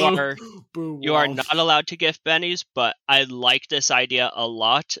are not allowed to gift bennies, but I like this idea a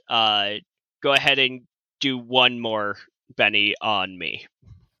lot. Go ahead and do one more Benny on me.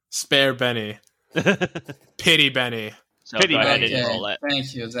 Spare Benny. Pity Benny. So go ahead and roll it.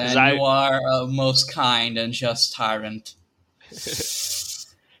 Thank you, Zan. You are a most kind and just tyrant.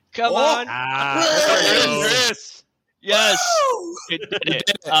 Come on. Yes.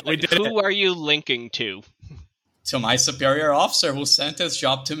 Who are you linking to? To my superior officer who sent his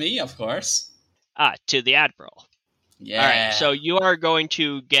job to me, of course. To the Admiral. Yeah. All right, so you are going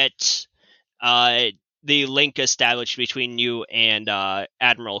to get the link established between you and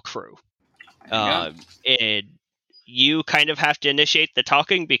Admiral Crew. And you kind of have to initiate the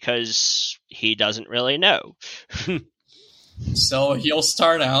talking because he doesn't really know. So he'll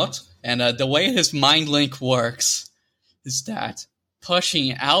start out, and the way his mind link works is that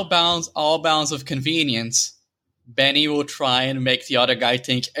pushing all bounds of convenience, Benny will try and make the other guy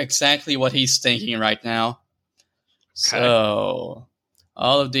think exactly what he's thinking right now. Okay. So,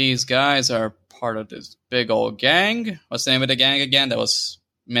 all of these guys are part of this big old gang. What's the name of the gang again? That was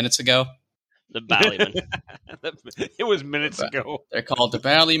minutes ago. The Ballymen. It was minutes ago. They're called the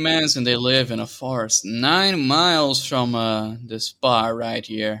Ballymans, and they live in a forest 9 miles from this bar right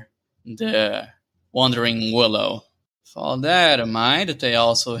here, the Wandering Willow. With all that in mind, they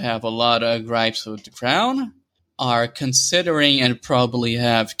also have a lot of gripes with the Crown, are considering and probably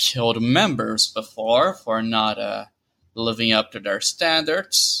have killed members before for not living up to their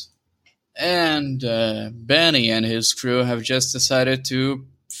standards. And Benny and his crew have just decided to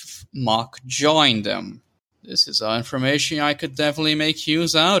mock join them. This is all information I could definitely make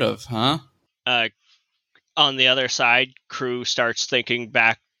use out of, huh? On the other side, Crew starts thinking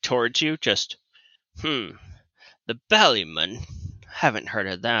back towards you, just, the Ballymen. Haven't heard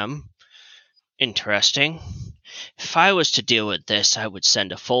of them. Interesting. If I was to deal with this, I would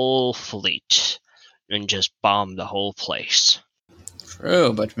send a full fleet and just bomb the whole place.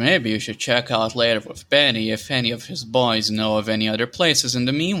 True, but maybe you should check out later with Benny if any of his boys know of any other places in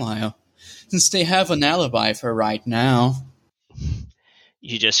the meanwhile, since they have an alibi for right now.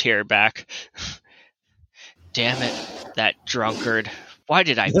 You just hear back, damn it, that drunkard. Why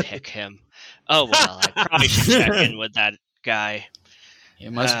did I pick him? Oh, well, I probably should check in with that guy. He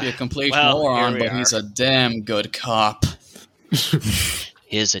must be a complete moron, but he's a damn good cop.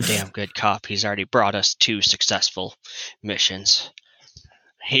 He is a damn good cop. He's already brought us 2 successful missions.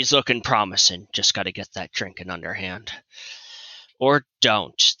 He's looking promising. Just got to get that drink in underhand. Or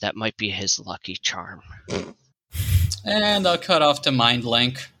don't. That might be his lucky charm. And I'll cut off the mind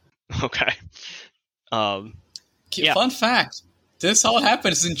link. Okay. Fun fact. This all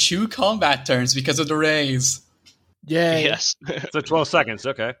happens in 2 combat turns because of the raise. Yay. Yes. So 12 seconds,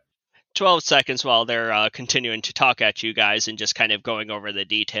 okay. 12 seconds while they're continuing to talk at you guys and just kind of going over the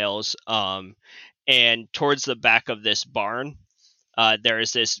details. And towards the back of this barn, there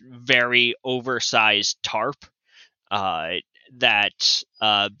is this very oversized tarp that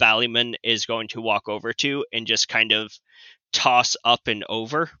Ballyman is going to walk over to and just kind of toss up and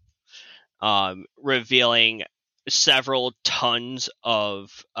over, revealing several tons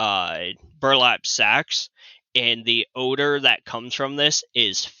of burlap sacks. And the odor that comes from this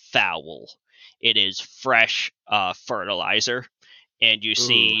is foul. It is fresh fertilizer. And you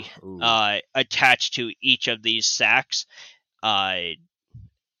see attached to each of these sacks a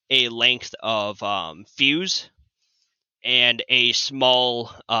length of fuse and a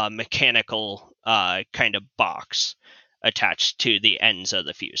small mechanical kind of box attached to the ends of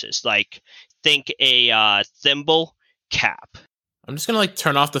the fuses. Like, think a thimble cap. I'm just going to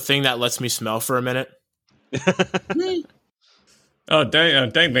turn off the thing that lets me smell for a minute. Oh,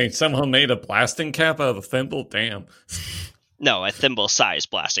 dang, man. Someone made a blasting cap out of a thimble? Damn. No, a thimble-sized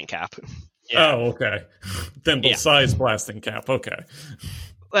blasting cap. Yeah. Oh, okay. Thimble-sized blasting cap, okay.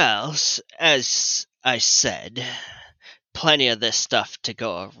 Well, as I said, plenty of this stuff to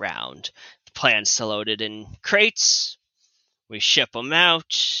go around. The plant's loaded in crates. We ship them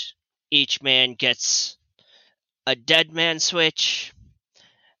out. Each man gets a dead man switch.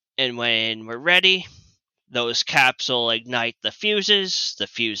 And when we're ready, those caps will ignite the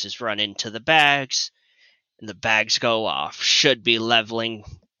fuses run into the bags, and the bags go off. Should be leveling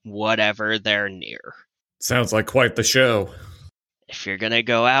whatever they're near. Sounds like quite the show. If you're gonna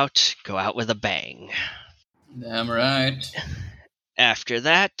go out with a bang. Damn right. After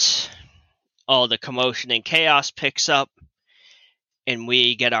that, all the commotion and chaos picks up, and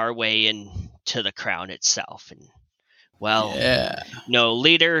we get our way into the crown itself. And, well, no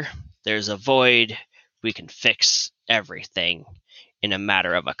leader, there's a void. We can fix everything in a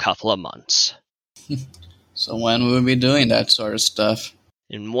matter of a couple of months. So when will we be doing that sort of stuff?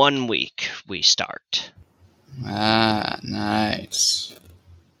 In 1 week, we start. Ah, nice.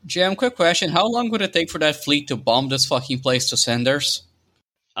 Jim, quick question. How long would it take for that fleet to bomb this fucking place to cinders?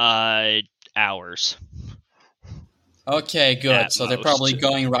 Hours. Okay, good. At so they're most. probably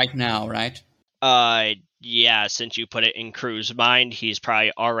going right now, right? Yeah, since you put it in Crew's mind, he's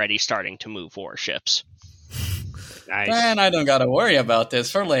probably already starting to move warships. Nice. Then I don't gotta worry about this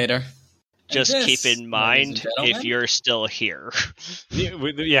for later. Just And keep this, in mind, ladies and gentlemen, if you're still here.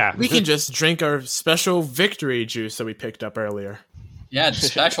 Yeah. We can just drink our special victory juice that we picked up earlier. Yeah, the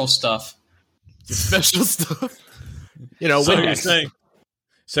special stuff. The special stuff. You know, So Windex.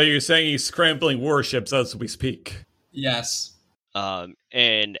 you're saying he's scrambling warships as we speak. Yes.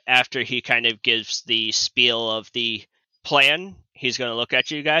 And after he kind of gives the spiel of the plan, he's going to look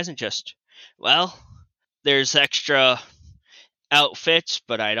at you guys and just, well, there's extra outfits,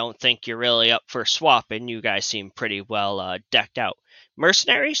 but I don't think you're really up for swapping. You guys seem pretty well decked out.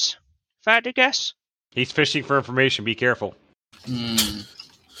 Mercenaries, if I had to guess? He's fishing for information. Be careful. Hmm.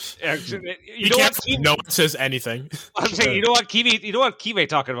 You know what? No one says anything. I'm saying, you know what, Kiwi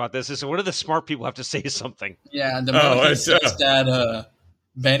talking about this is one of the smart people have to say something. Yeah, and the moment he says that,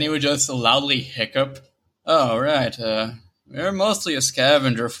 Benny would just loudly hiccup. Oh, right, we're mostly a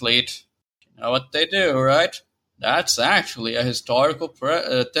scavenger fleet. You know what they do, right? That's actually a historical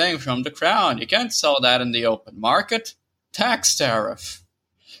thing from the crown. You can't sell that in the open market. Tax tariff.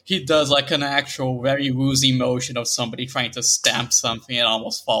 He does like an actual very woozy motion of somebody trying to stamp something and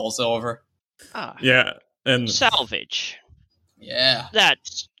almost falls over. Yeah, and Salvage. Yeah.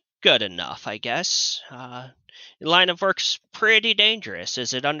 That's good enough, I guess. Your line of work's pretty dangerous.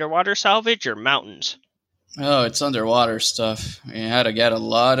 Is it underwater salvage or mountains? Oh, it's underwater stuff. We had to get a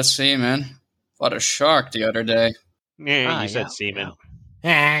lot of seamen. Fought a shark the other day. Yeah, you said semen.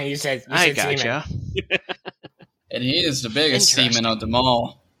 You said I gotcha. And he is the biggest Interesting. seaman of them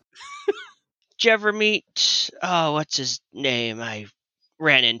all. Did you ever meet, what's his name? I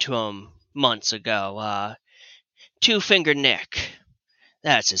ran into him months ago. Two-Finger Nick.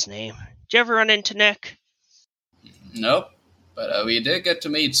 That's his name. Did you ever run into Nick? Nope. But we did get to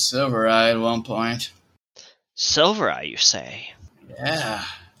meet Silver Eye at one point. Silver Eye, you say? Yeah.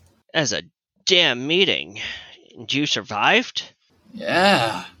 As a damn meeting. And you survived?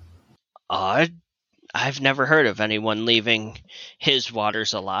 Yeah. Odd. I've never heard of anyone leaving his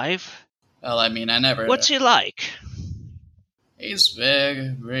waters alive. Well, I mean, I never... What's he like? He's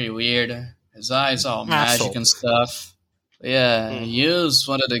big, very weird. His eyes all Asshole. magic and stuff. But yeah, he used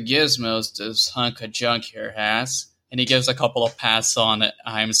one of the gizmos this hunk of junk here has. And he gives a couple of pats on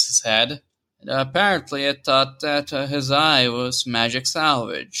Imes' head. And apparently it thought that his eye was magic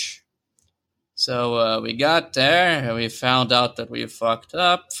salvage. So we got there, and we found out that we fucked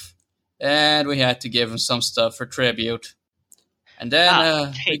up. And we had to give him some stuff for tribute. And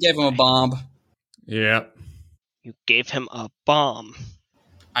then we gave him a bomb. yeah. You gave him a bomb.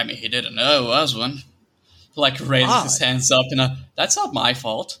 I mean, he didn't know it was one. Like, raises his hands up and that's not my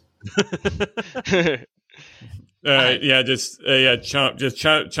fault.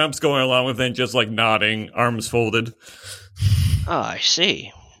 Chump's going along with it, just like nodding, arms folded. Oh, I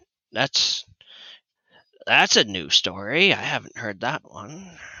see. That's a new story. I haven't heard that one.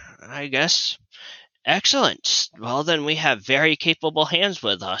 I guess. Excellent. Well, then we have very capable hands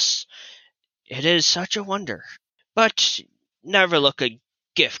with us. It is such a wonder. But never look a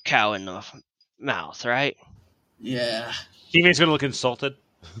gift cow in the mouth, right? Yeah. Kiwi's going to look insulted.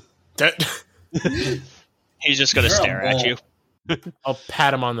 He's just going to stare at you. I'll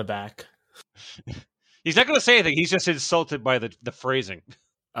pat him on the back. He's not going to say anything. He's just insulted by the phrasing.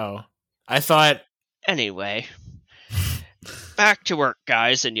 Oh. I thought... Anyway, back to work,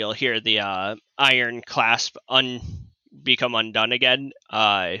 guys, and you'll hear the iron clasp become undone again.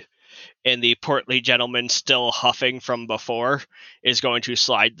 And the portly gentleman, still huffing from before, is going to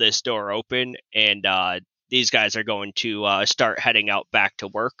slide this door open, and these guys are going to start heading out back to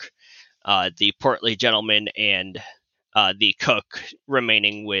work. The portly gentleman and the cook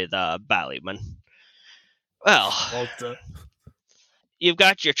remaining with Ballyman. Well, you've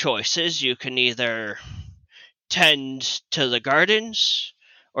got your choices. You can either tend to the gardens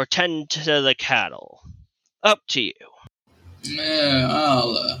or tend to the cattle. Up to you. Yeah,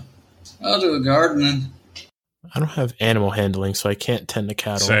 I'll do gardening. I don't have animal handling, so I can't tend to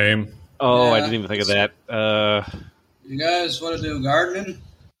cattle. Same. Oh, Yeah. I didn't even think of that. You guys want to do gardening?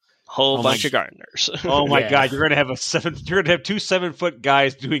 Whole bunch of gardeners. Oh my Yeah. God! You're gonna have 2 7-foot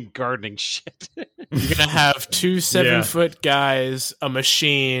guys doing gardening shit. You're gonna have 2 7-foot guys, a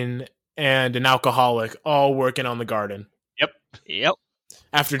machine, and an alcoholic all working on the garden. Yep.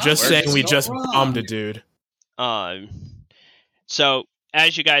 After just where saying does we it go just wrong? bombed a dude. So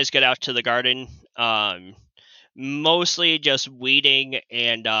as you guys get out to the garden, mostly just weeding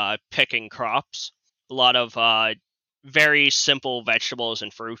and picking crops. A lot of very simple vegetables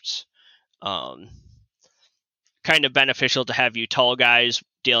and fruits. Kind of beneficial to have you tall guys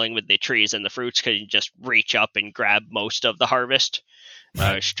dealing with the trees and the fruits because you just reach up and grab most of the harvest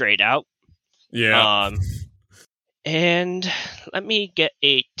straight out. Yeah. And let me get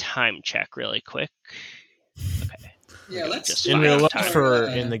a time check really quick. Okay. Yeah, let's Just do In find real out life time. or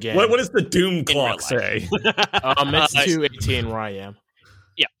in the game? What does the Doom real clock life. say? It's 2:18 where I am.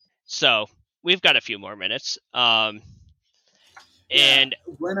 So we've got a few more minutes. And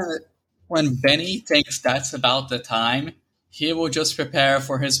when Benny thinks that's about the time, he will just prepare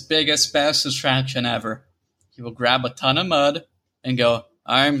for his biggest, best distraction ever. He will grab a ton of mud and go,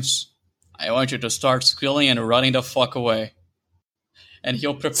 I want you to start squealing and running the fuck away. And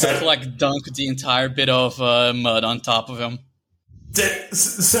he'll prepare to like dunk the entire bit of mud on top of him.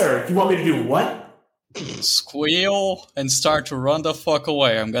 Sir, you want me to do what? Squeal and start to run the fuck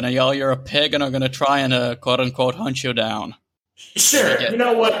away. I'm gonna yell you're a pig and I'm gonna try and quote-unquote hunt you down. Sure. Yeah. You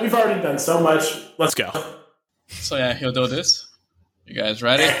know what? We've already done so much. Let's go. So yeah, he'll do this. You guys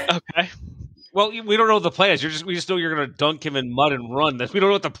ready? okay. Well, we don't know what the plan is. We just know you're gonna dunk him in mud and run. We don't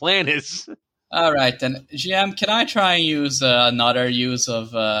know what the plan is. All right, then. GM, can I try and use another use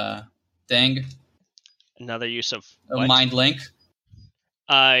of thing? Another use of Mind link?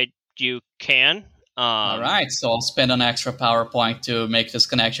 You can. All right, so I'll spend an extra PowerPoint to make this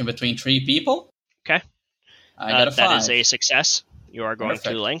connection between 3 people. Okay. I got a 5. That is a success. You are going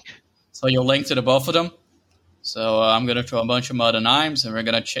Perfect. to link. So you'll link to the both of them. So I'm going to throw a bunch of mud and imes, and we're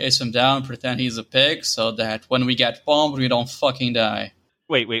going to chase him down, pretend he's a pig, so that when we get bombed, we don't fucking die.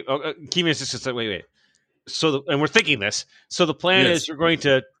 Wait. Kima's just wait. So, and we're thinking this. So the plan Yes. is you're going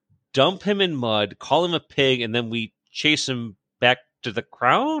to dump him in mud, call him a pig, and then we chase him back to the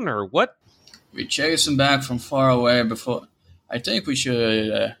crown, or what? We chase him back from far away before... I think we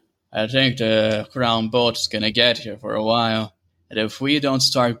should... I think the crown boat is going to get here for a while. And if we don't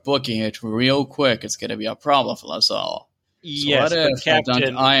start booking it real quick, it's going to be a problem for us all. So Yes, what but if I dunk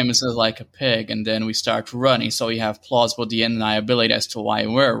Captain. Iams like a pig, and then we start running, so we have plausible deniability as to why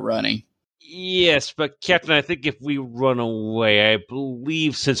we're running? Yes, but Captain, I think if we run away, I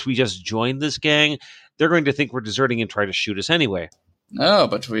believe since we just joined this gang, they're going to think we're deserting and try to shoot us anyway. No,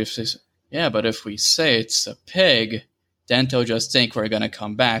 but if we say it's a pig, then they'll just think we're going to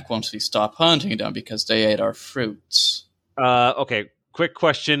come back once we stop hunting them because they ate our fruits. Okay, quick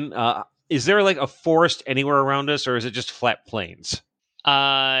question. Is there like a forest anywhere around us, or is it just flat plains?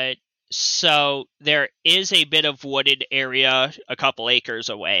 So there is a bit of wooded area a couple acres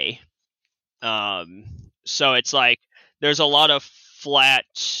away. So it's like there's a lot of flat,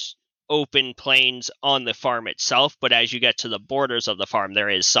 open plains on the farm itself, but as you get to the borders of the farm, there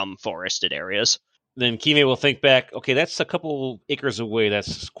is some forested areas. Then Kime will think back, okay, that's a couple acres away.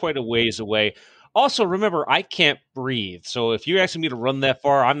 That's quite a ways away. Also, remember, I can't breathe. So if you're asking me to run that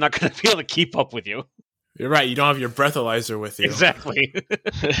far, I'm not going to be able to keep up with you. You're right. You don't have your breathalyzer with you. Exactly.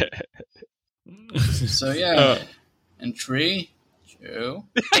 So yeah, in 3, 2...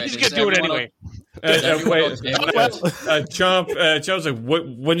 He's going to do it anyway. Chomp's like,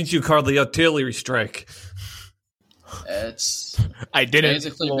 when did you call the artillery strike? It's I didn't.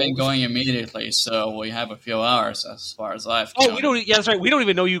 basically been going immediately, so we have a few hours as far as I've Oh, counted. we don't. Yeah, that's right. We don't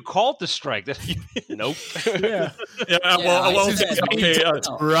even know you called the strike. Nope. Yeah. Yeah, I said okay.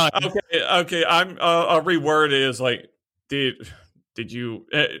 Run. Okay. I'll reword it as like, did you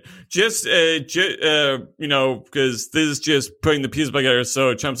because this is just putting the pieces together.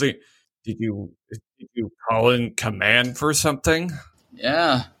 So Chomp's like, did you call in command for something?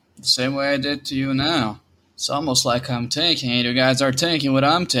 Yeah, the same way I did to you now. It's almost like I'm tanking, and you guys are tanking what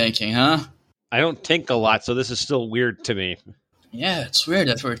I'm tanking, huh? I don't think a lot, so this is still weird to me. Yeah, it's weird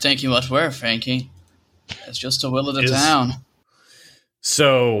that we're thinking what we're thinking. It's just the will of the Is- town.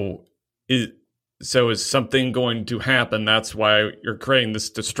 So is something going to happen? That's why you're creating this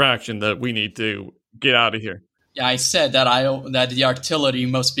distraction that we need to get out of here. Yeah, I said that the artillery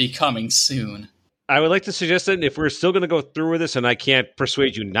must be coming soon. I would like to suggest that if we're still going to go through with this and I can't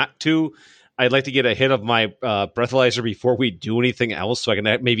persuade you not to, I'd like to get a hit of my breathalyzer before we do anything else so I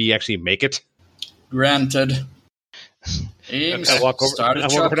can maybe actually make it. Granted. Ames, I walk over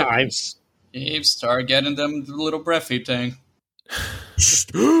to Imes. Ames, start getting them the little breathy thing.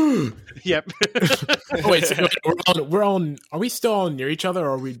 Yep. Wait, so we're all. Are we still all near each other,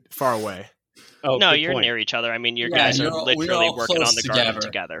 or are we far away? Oh, no, you're near each other. I mean, you guys are literally working on the garden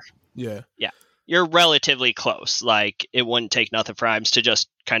together. Yeah. Yeah. You're relatively close. Like, it wouldn't take nothing for Imes to just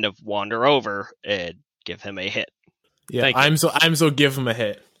kind of wander over and give him a hit. Yeah, Imes give him a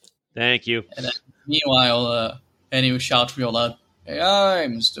hit. Thank you. And then, meanwhile, Benny would shout real loud, "Hey,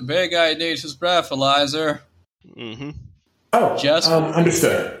 Imes, the big guy needs his breathalyzer." Mm-hmm. Oh,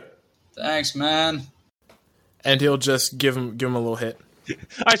 understood. Thanks, man. And he'll just give him a little hit.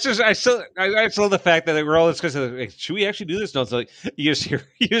 I still love the fact that we're all discussing. Like, should we actually do this? No, it's like you just hear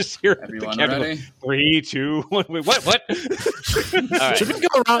everyone ready? 3, 2, 1. Wait, what? What? Right. Should we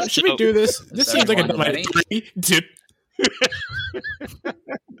go around? Should we do this? This seems like a dumb idea. 3,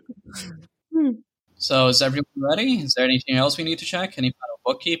 2. So, is everyone ready? Is there anything else we need to check? Any final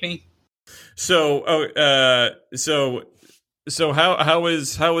bookkeeping? So how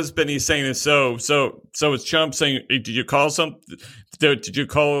is Benny saying this? So is Chump saying, hey, did you call call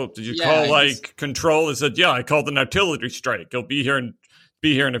like control? He said, yeah, I called an artillery strike. He'll be here in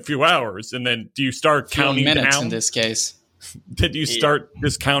a few hours. And then do you start counting minutes down? In this case. Did you start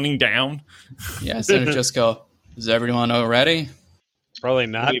just counting down? Yeah, so just go, is everyone ready? Probably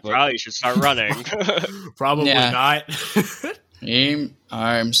not. We probably should start running. Probably not. Aim,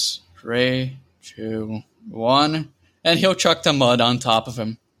 arms, 3, 2, 1. And he'll chuck the mud on top of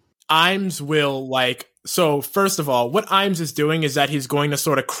him. Imes will, so first of all, what Imes is doing is that he's going to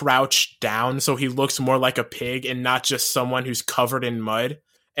sort of crouch down so he looks more like a pig and not just someone who's covered in mud.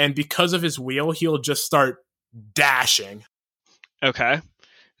 And because of his wheel, he'll just start dashing. Okay.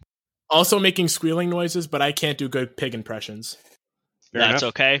 Also making squealing noises, but I can't do good pig impressions. That's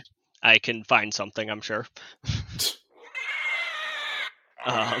okay. I can find something, I'm sure.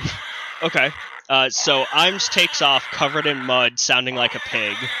 Okay. So Imes takes off covered in mud, sounding like a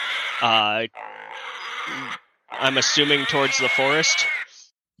pig. I'm assuming towards the forest?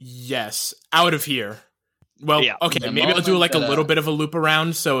 Yes. Out of here. Well, yeah. Okay, maybe I'll do a little bit of a loop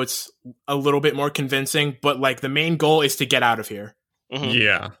around so it's a little bit more convincing, but the main goal is to get out of here. Mm-hmm.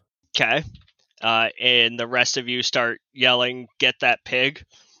 Yeah. Okay. And the rest of you start yelling, "Get that pig!"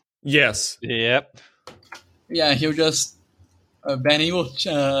 Yes. Yep. Yeah, he'll just... Benny will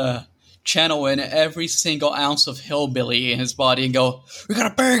channel in every single ounce of hillbilly in his body and go, "We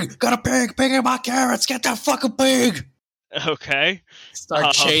got a pig in my carrots, get that fucking pig!" Okay.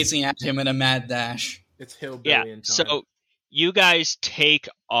 Start chasing at him in a mad dash. It's hillbilly in time. So you guys take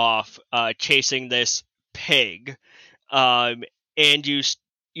off chasing this pig, and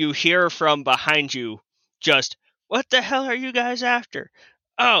you hear from behind you just, "What the hell are you guys after?"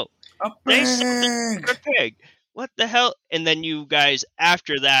 "Oh, they said a pig. What the hell?" And then you guys,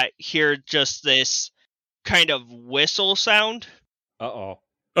 after that, hear just this kind of whistle sound. Uh-oh.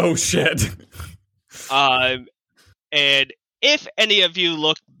 Oh, shit. And if any of you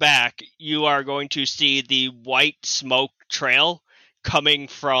look back, you are going to see the white smoke trail coming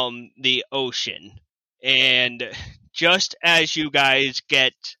from the ocean. And just as you guys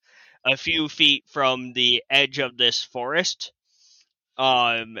get a few feet from the edge of this forest,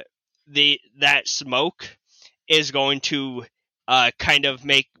 that smoke is going to kind of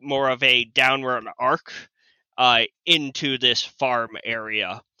make more of a downward arc into this farm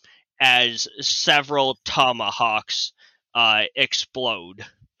area as several tomahawks explode.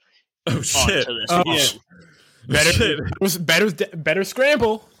 Oh shit! Better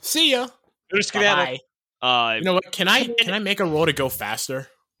scramble. See ya. Better skedaddle. You know what? Can I make a roll to go faster?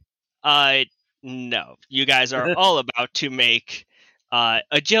 No. You guys are all about to make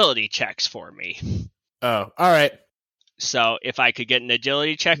agility checks for me. Oh, all right. So if I could get an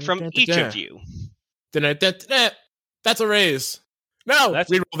agility check from each of you. That's a raise. No,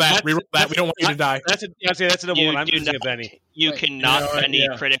 reroll that. We don't want you to die. That's a double one. I'm using a Benny. You cannot any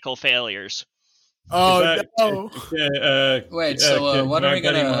critical failures. Oh, no. Wait, so what are we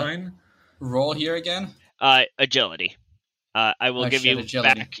going to roll here again? Agility. I will give you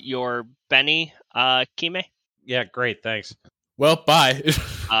agility back your Benny, Kime. Yeah, great, thanks. Well, bye.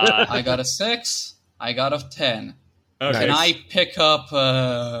 I got a 6. I got a 10. Okay. Can I pick up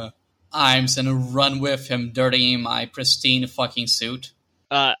Imes and run with him, dirtying my pristine fucking suit?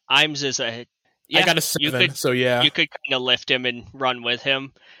 Imes is I got a 7, so yeah. You could kind of lift him and run with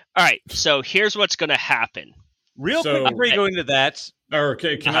him. All right, so here's what's going to happen. Real quick before you go into that.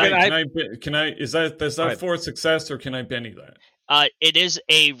 Okay, can I? Is that for success, or can I Benny that? It is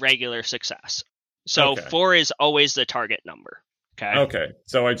a regular success. So 4 is always the target number. Okay,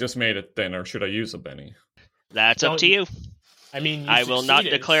 so I just made it then, or should I use a Benny? That's up to you. I mean, I will not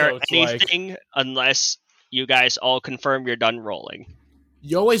declare anything unless you guys all confirm you're done rolling.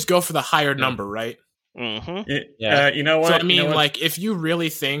 You always go for the higher number, right? Mm-hmm. You know what? So I mean, if you really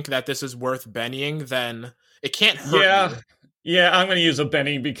think that this is worth Bennying, then it can't hurt you. Yeah, I'm going to use a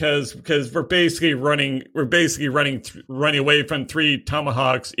Benny because we're basically running away from 3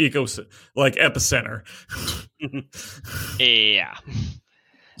 Tomahawks epicenter. Yeah.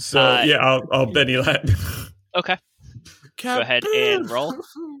 So I'll Benny that. Okay. Go ahead and roll.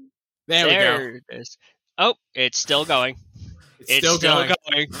 There we go. It is. Oh, it's still going. It's still going.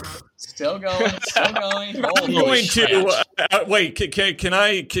 Still going. I'm going to wait. Can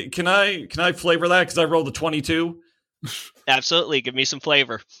I flavor that because I rolled a 22? Absolutely, give me some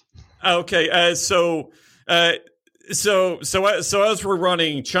flavor. Okay, so as we're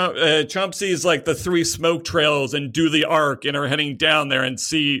running, Chomp sees like the 3 smoke trails and do the arc, and are heading down there and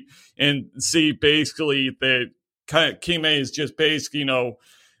see basically the kind of Kime is just basically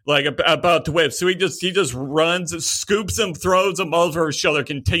about to whip. So he just runs, scoops him, throws him over his shoulder,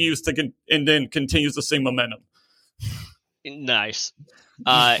 continues the same momentum. Nice,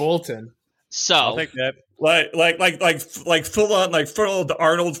 Bolton. So I'll take that. Like full on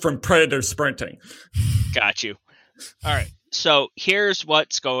Arnold from Predator sprinting. Got you. All right. So here's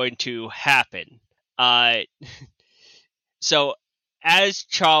what's going to happen. So as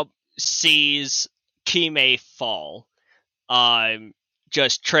Chomp sees Kime fall,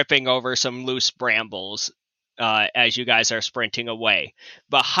 just tripping over some loose brambles, as you guys are sprinting away,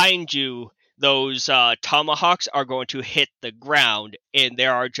 behind you, those tomahawks are going to hit the ground, and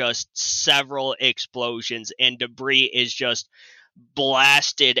there are just several explosions, and debris is just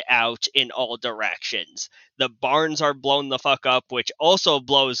blasted out in all directions. The barns are blown the fuck up, which also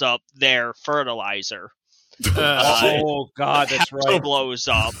blows up their fertilizer. Oh god, that's right. Blows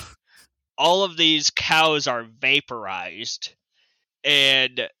up. All of these cows are vaporized,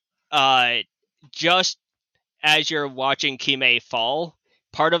 and just as you're watching Kime fall,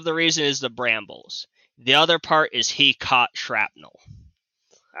 part of the reason is the brambles. The other part is he caught shrapnel.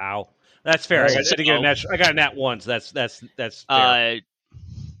 Ow. That's fair. I got a nat 1, so that's fair.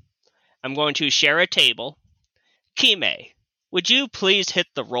 I'm going to share a table. Kime, would you please hit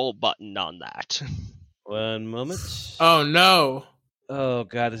the roll button on that? One moment. Oh, no. Oh,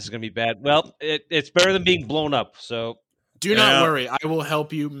 God, this is going to be bad. Well, it's better than being blown up, so... Do not worry. I will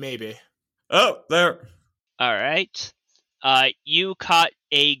help you, maybe. Oh, there. All right. You caught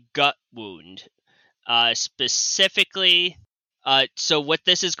a gut wound. Specifically... so what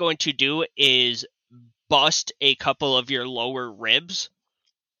this is going to do is bust a couple of your lower ribs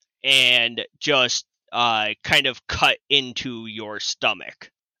and just kind of cut into your stomach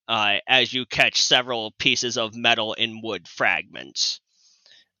as you catch several pieces of metal and wood fragments.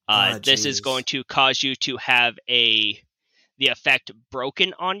 This is going to cause you to have the effect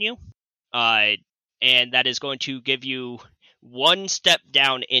broken on you, and that is going to give you 1 step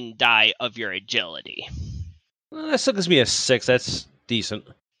down in die of your agility. That still gives me a 6. That's decent.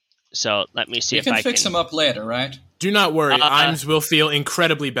 So let me see if I can fix him up later, right? Do not worry. Imes will feel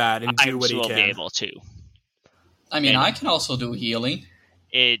incredibly bad and do what he can. Imes will be able to. I mean, I can also do healing.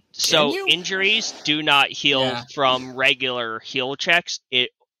 Injuries do not heal from regular heal checks.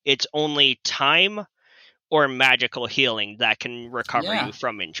 It's only time or magical healing that can recover you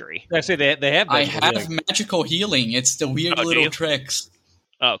from injury. I say they have. I have magical healing. It's the weird little tricks.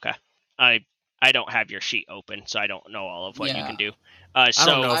 Oh, okay. I don't have your sheet open, so I don't know all of what you can do. I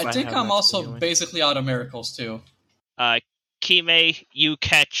think I'm also basically out of miracles, too. Kime, you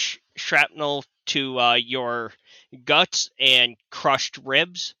catch shrapnel to your guts and crushed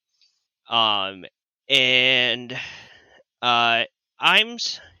ribs. And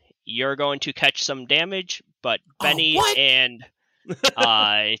Imes, you're going to catch some damage, but Benny and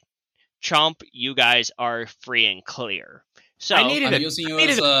Chomp, you guys are free and clear. So I needed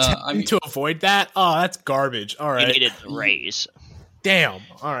to avoid that. Oh, that's garbage. All right. You needed the raise. Damn.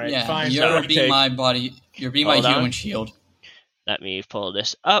 All right. Fine. You're being my body. You're being my human shield. Let me pull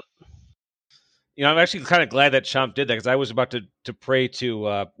this up. You know, I'm actually kind of glad that Chomp did that because I was about to pray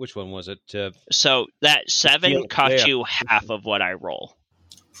to which one was it? So that 7 cost you half of what I roll.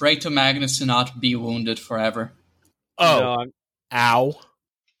 Pray to Magnus to not be wounded forever. Oh, ow.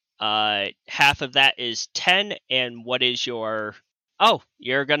 Half of that is 10, and what is your... Oh,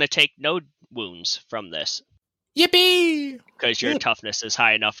 you're going to take no wounds from this. Yippee! Because your toughness is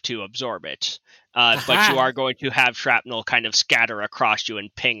high enough to absorb it. But you are going to have shrapnel kind of scatter across you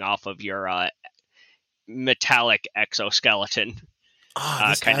and ping off of your metallic exoskeleton.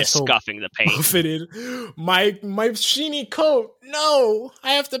 Kind of scuffing the paint. Buffeted. My sheeny coat. No,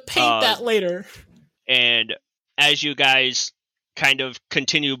 I have to paint that later. And as you guys kind of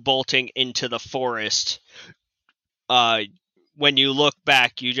continue bolting into the forest, when you look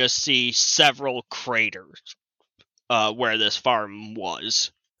back, you just see several craters where this farm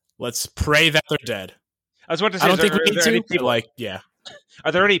was. Let's pray that they're dead. I was about to say, I don't think we need to. Like, yeah.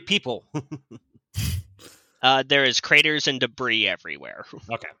 Are there any people? There is craters and debris everywhere.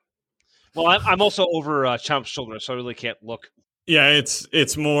 Okay. Well, I'm also over Chomp's shoulder, so I really can't look. Yeah,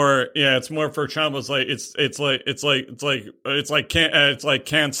 it's more for Chomp. It's like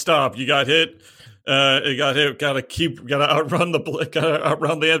can't stop. You got hit. Gotta outrun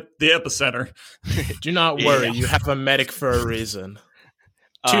the epicenter. Do not worry, you have a medic for a reason.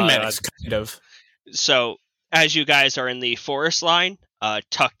 Two medics, kind of. So, as you guys are in the forest line,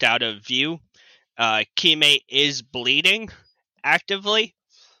 tucked out of view, Kime is bleeding actively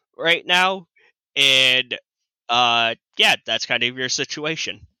right now, and that's kind of your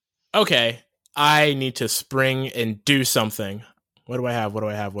situation. Okay, I need to spring and do something. What do I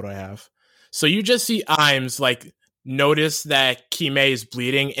have? So you just see Imes like notice that Kime is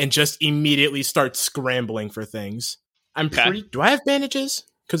bleeding and just immediately start scrambling for things. Do I have bandages?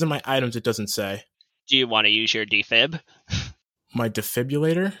 Because in my items it doesn't say. Do you want to use your defib? My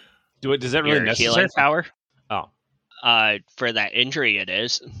defibrillator? Does that really your necessary? Healing power? Oh. For that injury it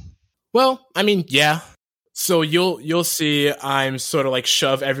is. Well, I mean, yeah. So you'll see I'm sort of like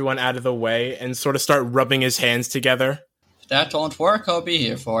shove everyone out of the way and sort of start rubbing his hands together. If that don't work, I'll be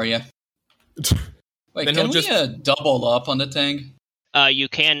here for you. Wait, Then can he'll we just double up on the thing? You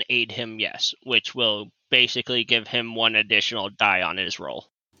can aid him, yes, which will basically give him one additional die on his roll.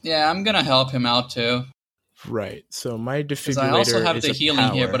 Yeah, I'm gonna help him out too. Right. So my defibrillator is I also have is the a healing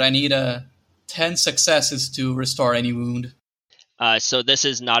power. here, but I need 10 successes to restore any wound. So this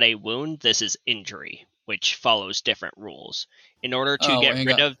is not a wound, this is injury, which follows different rules. In order to get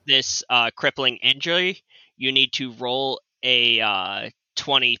rid of this crippling injury, you need to roll a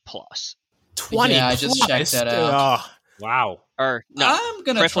 20 plus. 20 Yeah, I plus? just checked that out. Wow. Or no, I'm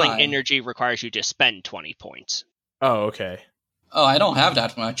gonna crippling try. energy requires you to spend 20 points. Oh, okay. Oh, I don't have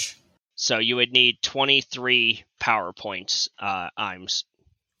that much. So you would need 23 power points, Imes.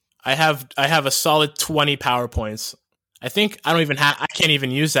 I have a solid 20 power points. I think I can't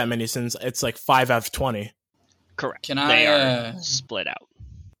even use that many since it's like 5 out of 20. Correct. Can they I are split out.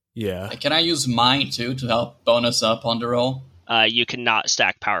 Yeah. Can I use mine too to help bonus up on the roll? You cannot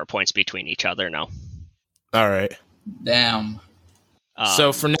stack power points between each other, no. All right. Damn.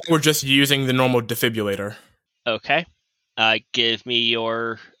 So for now, we're just using the normal defibrillator. Okay. Give me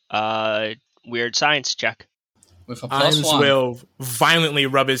your weird science check. With a +1. will violently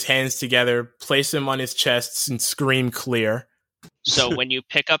rub his hands together, place him on his chest, and scream clear. So when you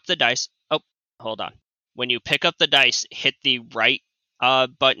pick up the dice... Oh, hold on. When you pick up the dice, hit the right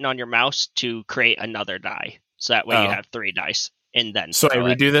button on your mouse to create another die. So that way you have 3 dice. And then So I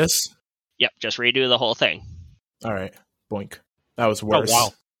redo this? Yep, just redo the whole thing. All right. Boink. That was worse.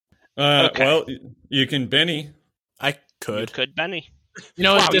 Oh, wow. Okay. Well, you can Benny. I could. You could, Benny. You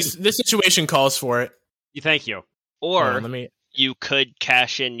know, Wow, this situation calls for it. Thank you. Or Hold on, let me... you could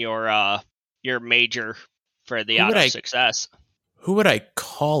cash in your major for the Who would auto I- success. Who would I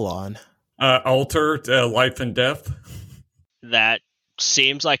call on? Alter life and death. That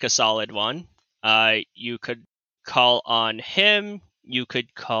seems like a solid one. You could call on him. You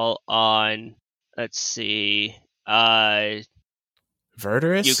could call on... Let's see... Verdurus?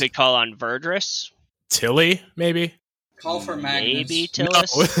 You could call on Verdurus. Tilly, maybe? Call for Magnus. Maybe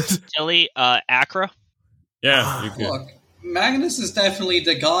Tillis. No. Tilly, Acra. Yeah, you could. Look, Magnus is definitely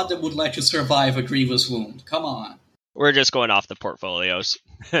the god that would let you survive a grievous wound. Come on. We're just going off the portfolios.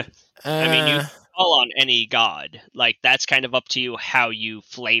 I mean, you call on any god. Like, that's kind of up to you how you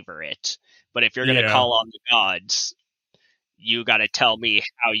flavor it. But if you're going to call on the gods, you got to tell me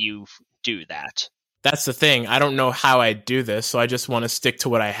how you do that. That's the thing. I don't know how I do this, so I just want to stick to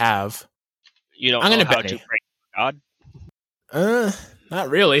what I have. You don't I'm know gonna how Benny. to pray to God? Not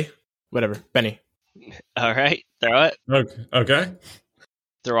really. Whatever. Benny. All right, throw it. Okay.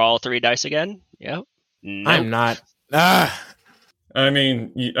 Throw all 3 dice again. Yep. Nope. I'm not. I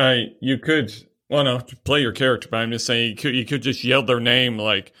mean, you could. Well, no, play your character, but I'm just saying you could just yell their name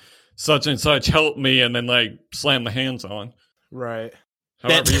like such and such, help me, and then like slam the hands on. Right.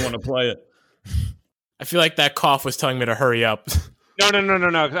 However you want to play it. I feel like that cough was telling me to hurry up.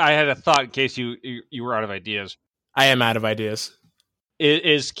 No. I had a thought in case you were out of ideas. I am out of ideas.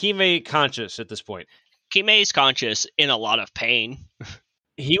 Is Kime conscious at this point? Kime is conscious in a lot of pain.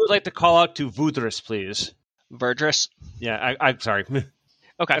 He would like to call out to Vudris, please. Verdris? Yeah, I'm sorry.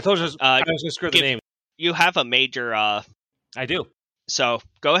 Okay. I told you I was going to screw the name. You have a major... I do. So,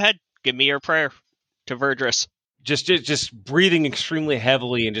 go ahead. Give me your prayer to Verdris. Just breathing extremely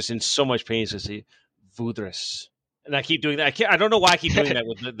heavily and just in so much pain to see Vudris. And I keep doing that. I don't know why I keep doing that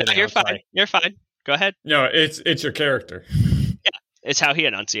with the name. You're fine. You're fine. Go ahead. No, it's your character. Yeah, it's how he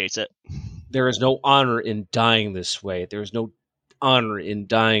enunciates it. There is no honor in dying this way. There is no honor in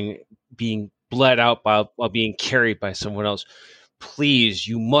dying, being bled out while being carried by someone else. Please,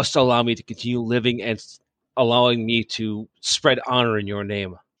 you must allow me to continue living and allowing me to spread honor in your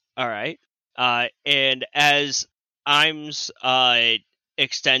name. All right. And as Imes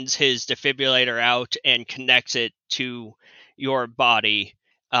extends his defibrillator out and connects it to your body,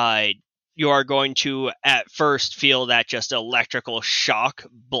 you are going to at first feel that just electrical shock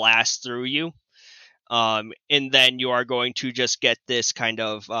blast through you. And then you are going to just get this kind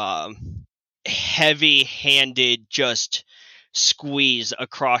of heavy-handed just squeeze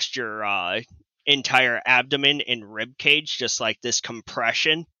across your entire abdomen and rib cage, just like this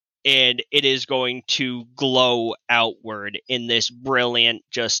compression. And it is going to glow outward in this brilliant,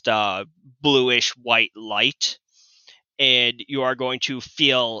 just bluish white light. And you are going to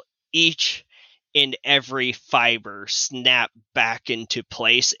feel each and every fiber snap back into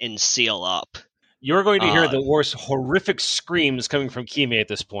place and seal up. You're going to hear the worst horrific screams coming from Kime at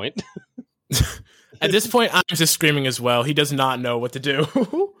this point. At this point, I'm just screaming as well. He does not know what to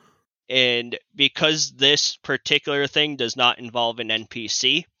do. And because this particular thing does not involve an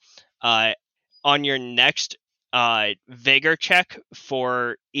NPC, on your next vigor check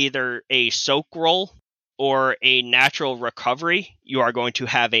for either a soak roll or a natural recovery, you are going to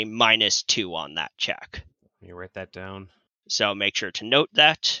have a -2 on that check. Let me write that down. So make sure to note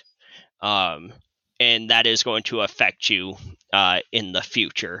that. And that is going to affect you in the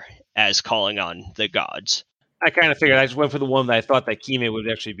future as calling on the gods. I kind of figured. I just went for the one that I thought that Kime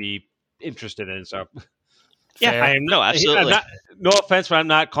would actually be interested in. So, yeah, I am. No, absolutely. No offense, but I'm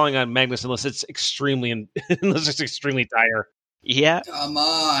not calling on Magnus unless it's extremely dire. Yeah. Come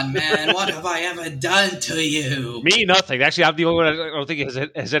on, man. What have I ever done to you? Me, nothing. Actually, I'm the only one I don't think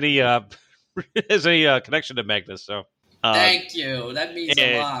has any connection to Magnus. So, thank you. That means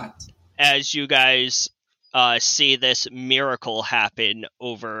a lot. As you guys see this miracle happen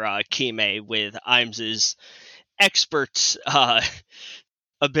over Kime with Imes's expert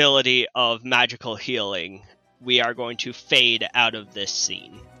ability of magical healing, we are going to fade out of this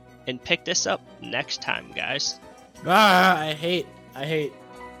scene and pick this up next time, guys. I hate.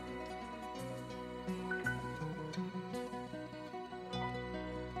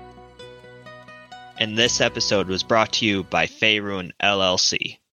 And this episode was brought to you by Faerun LLC.